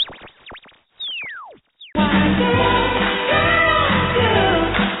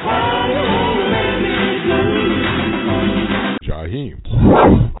 Jaheim.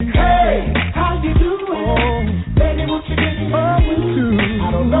 Hey, how you doing? Baby, what you getting into?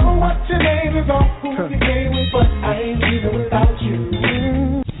 I don't know what your name is or who you came with, but I ain't leaving without you.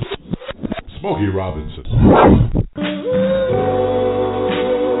 Smokey Robinson.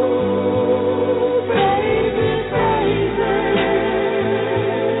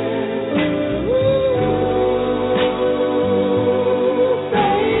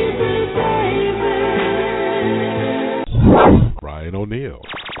 Brian O'Neill.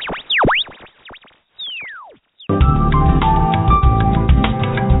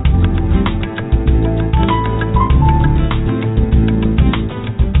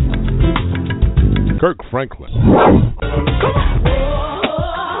 Kirk Franklin.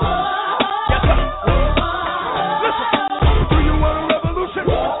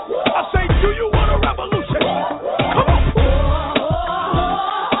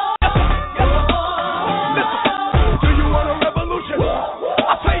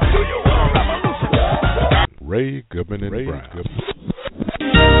 Ray Goodman and Brown.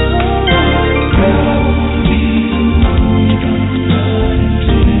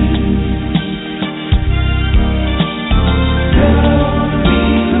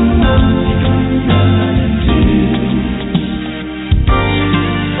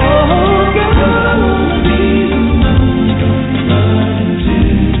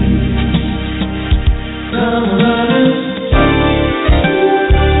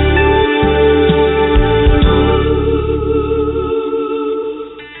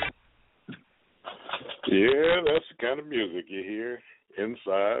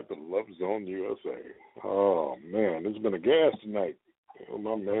 Inside the Love Zone USA. Oh, man, it's been a gas tonight. Oh,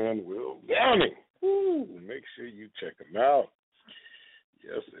 my man, Will Downing. Ooh, make sure you check him out.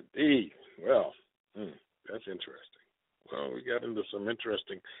 Yes, indeed. Well, that's interesting. Well, we got into some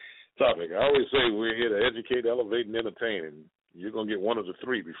interesting topic. I always say we're here to educate, elevate, and entertain, and you're going to get one of the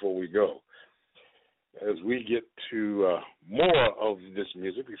three before we go. As we get to more of this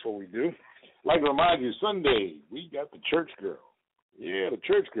music before we do, I'd like to remind you, Sunday, we got the Church Girl. Yeah, the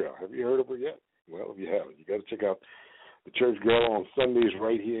Church Girl. Have you heard of her yet? Well, if you haven't, you got to check out the Church Girl on Sundays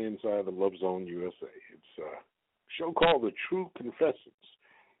right here inside the Love Zone USA. It's a show called The True Confessions.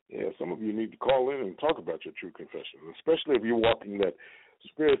 Yeah, some of you need to call in and talk about your true confessions, especially if you're walking that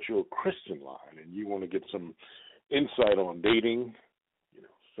spiritual Christian line and you want to get some insight on dating,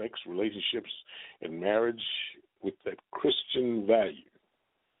 sex, relationships, and marriage with that Christian value.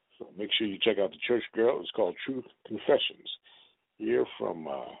 So make sure you check out the Church Girl. It's called True Confessions. Here from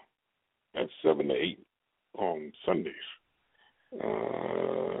at 7 to 8 on Sundays.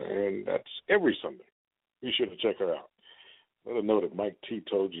 And that's every Sunday. Be sure to check her out. Let her know that Mike T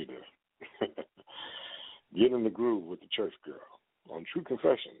told you to get in the groove with the Church Girl on True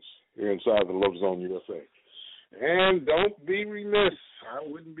Confessions here inside the Love Zone USA. And don't be remiss. I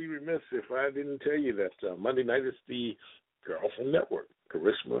wouldn't be remiss if I didn't tell you that Monday night is the Girlfriend Network.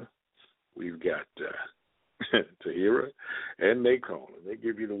 Charisma. We've got Tahira and Nacone. They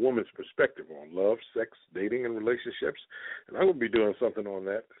give you the woman's perspective on love, sex, dating, and relationships. And I'm going to be doing something on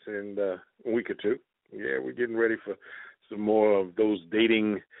that in a week or two. Yeah, we're getting ready for some more of those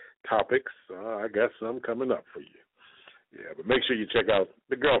dating topics. I got some coming up for you. Yeah, but make sure you check out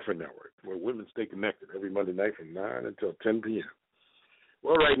the Girlfriend Network, where women stay connected every Monday night from 9 until 10 p.m.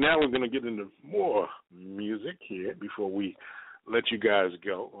 Well, right now we're going to get into more music here before we let you guys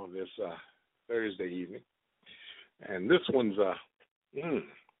go on this Thursday evening. And this one's a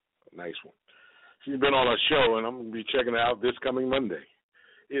nice one. She's been on our show, and I'm going to be checking it out this coming Monday.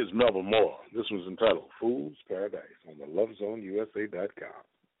 Is Melba Moore. This one's entitled Fool's Paradise on the LoveZoneUSA.com.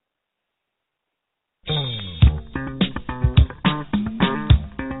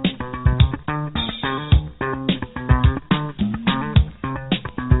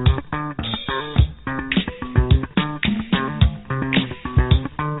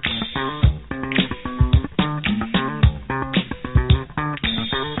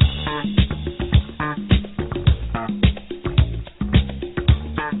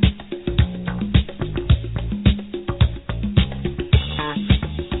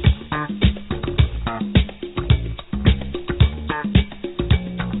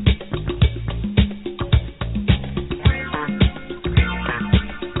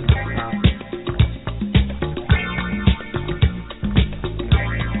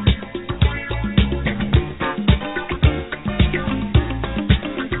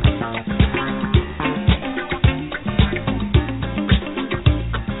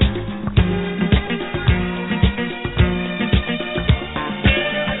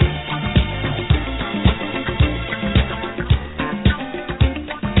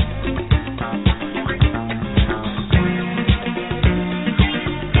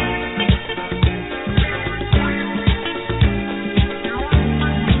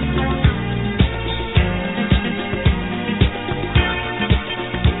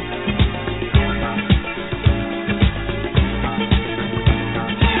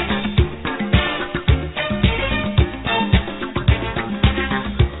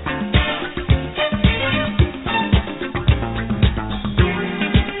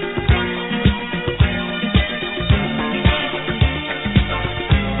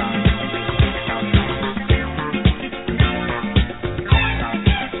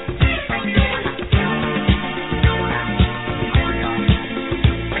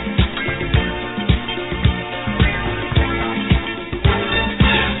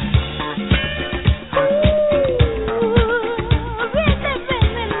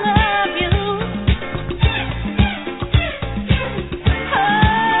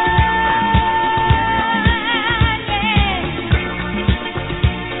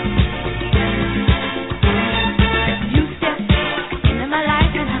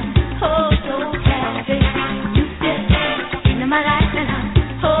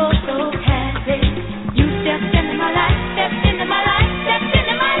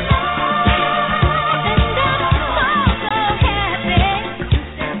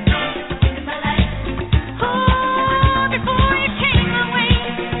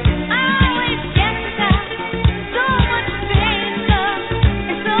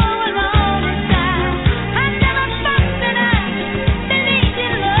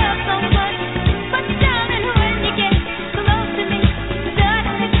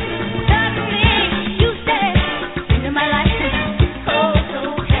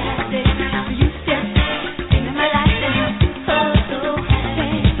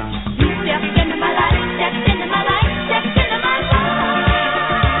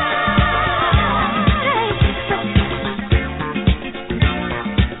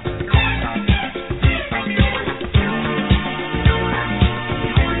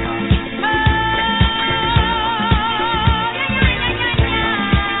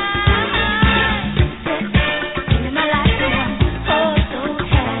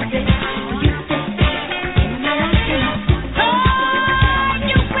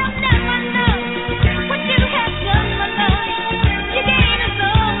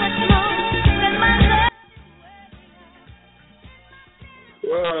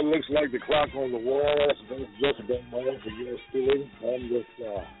 looks like the clock on the wall is just about on for yours truly on this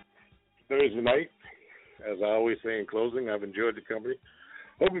Thursday night. As I always say in closing, I've enjoyed the company.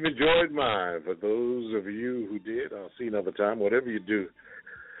 Hope you've enjoyed mine. For those of you who did, I'll see you another time. Whatever you do,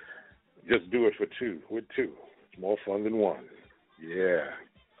 just do it for two, with two. It's more fun than one. Yeah.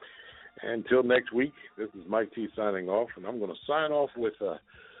 Until next week, this is Mike T signing off, and I'm going to sign off with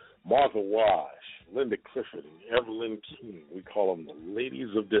Martha Wash, Linda Clifford, and Evelyn King. We call them the Ladies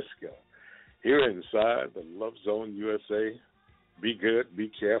of Disco. Here inside the Love Zone USA, be good, be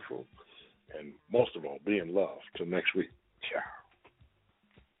careful, and most of all, be in love. Till next week. Ciao.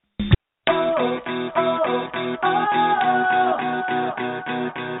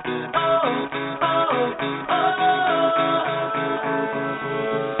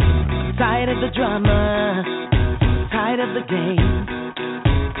 Tired of the drama, tired of the game.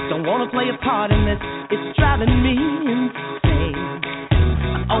 Don't want to play a part in this, it's driving me insane.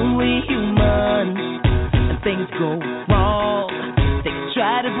 I'm only human, and things go wrong. They can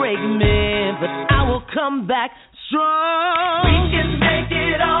try to break me, but I will come back strong. We can make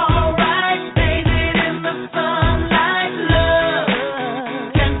it all right, bathing in the sunlight. Love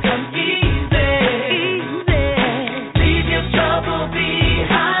can come easy, easy. Leave your trouble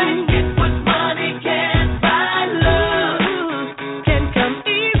behind. Get what money can't buy. Love can come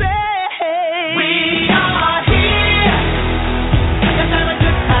easy. We are here. Let's have a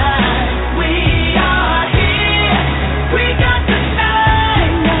good time. We are here. We got the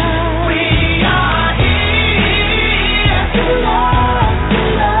night. We are here to love, to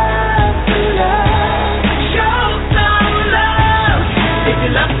love, to love. Show some love. If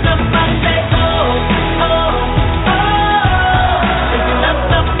you love somebody, say oh, oh, oh. If you love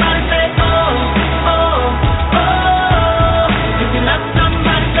somebody, say oh, oh, oh. If you love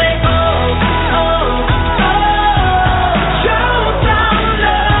somebody, say oh, oh, oh. Show some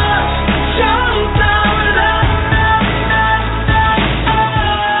love. Show some love.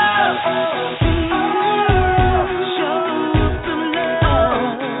 Show some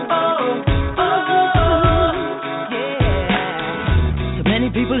love. Yeah. So many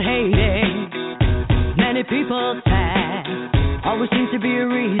people hating, many people sad. Always seems to be a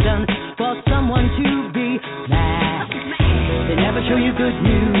reason for someone to be mad. They never show you good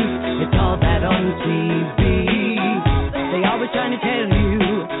news, it's all that on TV. They always trying to tell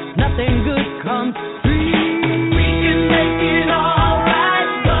you nothing good comes free. We can make it all right,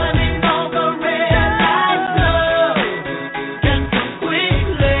 running all the red lights. Love can come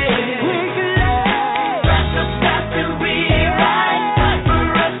quickly, Press the step and rewrite. Time for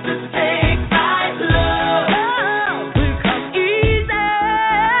us to take flight. Love will come easy.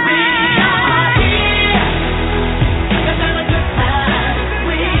 We are here. Let's have a good time.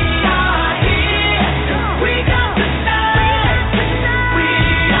 We are here. We got the night. We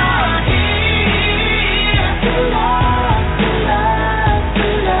are here to love, to love, to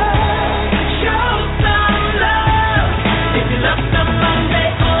love. Show some love. If you love somebody, say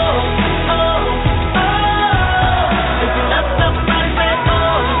oh, oh, oh. If you love somebody, say oh,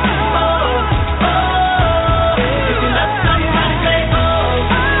 oh, oh. If you love somebody, say oh,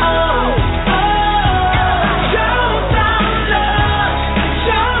 oh, oh. Show some love.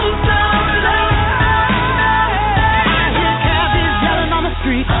 Show some love. I hear cabbies yelling on the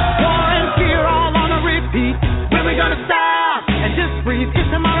street, war and fear all on a repeat. When we gonna stop and just breathe? Is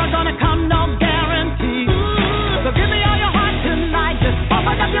tomorrow gonna come? No guarantee. So give me all your heart tonight. Just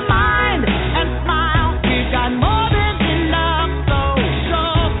open up your mind and smile. We've got more than enough, so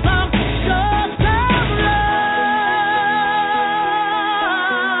show some love.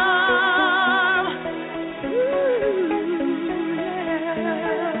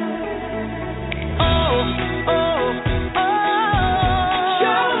 Oh, oh, oh.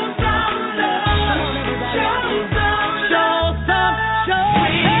 Show some love. Show some love.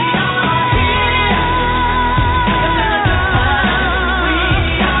 We are here. We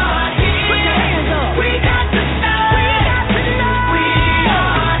are here. Put your hands up. We got the night. We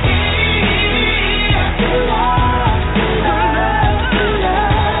are here to love, to love, to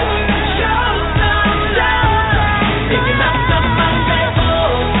love. Show some love. If you love somebody, say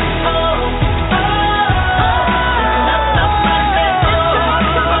oh, oh, oh. If you love somebody, say oh,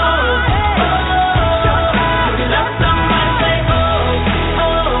 oh, oh. If you love somebody, say oh,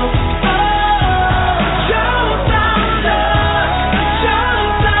 oh, oh. Show some love. Show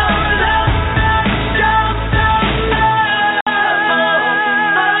some love. Show some love.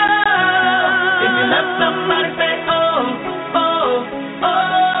 If you love somebody, say oh, oh,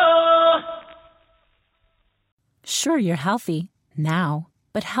 oh. Sure, you're healthy now,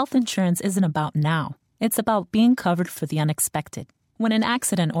 but health insurance isn't about now. It's about being covered for the unexpected. When an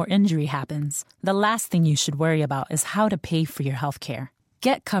accident or injury happens, the last thing you should worry about is how to pay for your health care.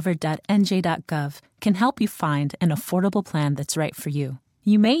 GetCovered.nj.gov can help you find an affordable plan that's right for you.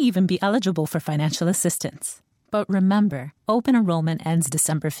 You may even be eligible for financial assistance. But remember, open enrollment ends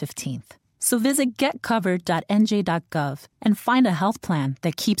December 15th. So visit getcovered.nj.gov and find a health plan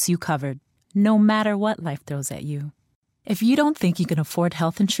that keeps you covered, no matter what life throws at you. If you don't think you can afford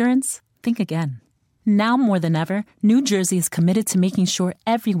health insurance, think again. Now more than ever, New Jersey is committed to making sure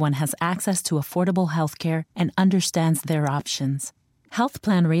everyone has access to affordable health care and understands their options. Health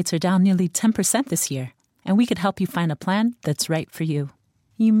plan rates are down nearly 10% this year, and we could help you find a plan that's right for you.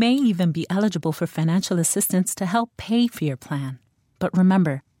 You may even be eligible for financial assistance to help pay for your plan. But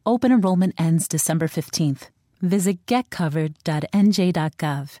remember, open enrollment ends December 15th. Visit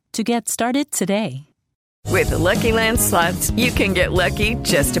getcovered.nj.gov to get started today. With the Lucky Land Slots, you can get lucky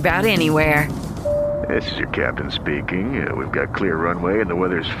just about anywhere. This is your captain speaking. We've got clear runway and the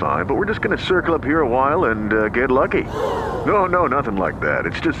weather's fine, but we're just going to circle up here a while and get lucky. No, nothing like that.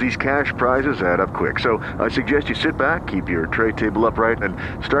 It's just these cash prizes add up quick. So I suggest you sit back, keep your tray table upright, and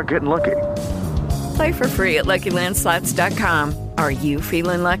start getting lucky. Play for free at LuckyLandSlots.com. Are you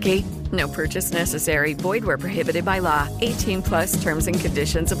feeling lucky? No purchase necessary. Void where prohibited by law. 18+ terms and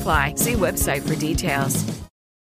conditions apply. See website for details.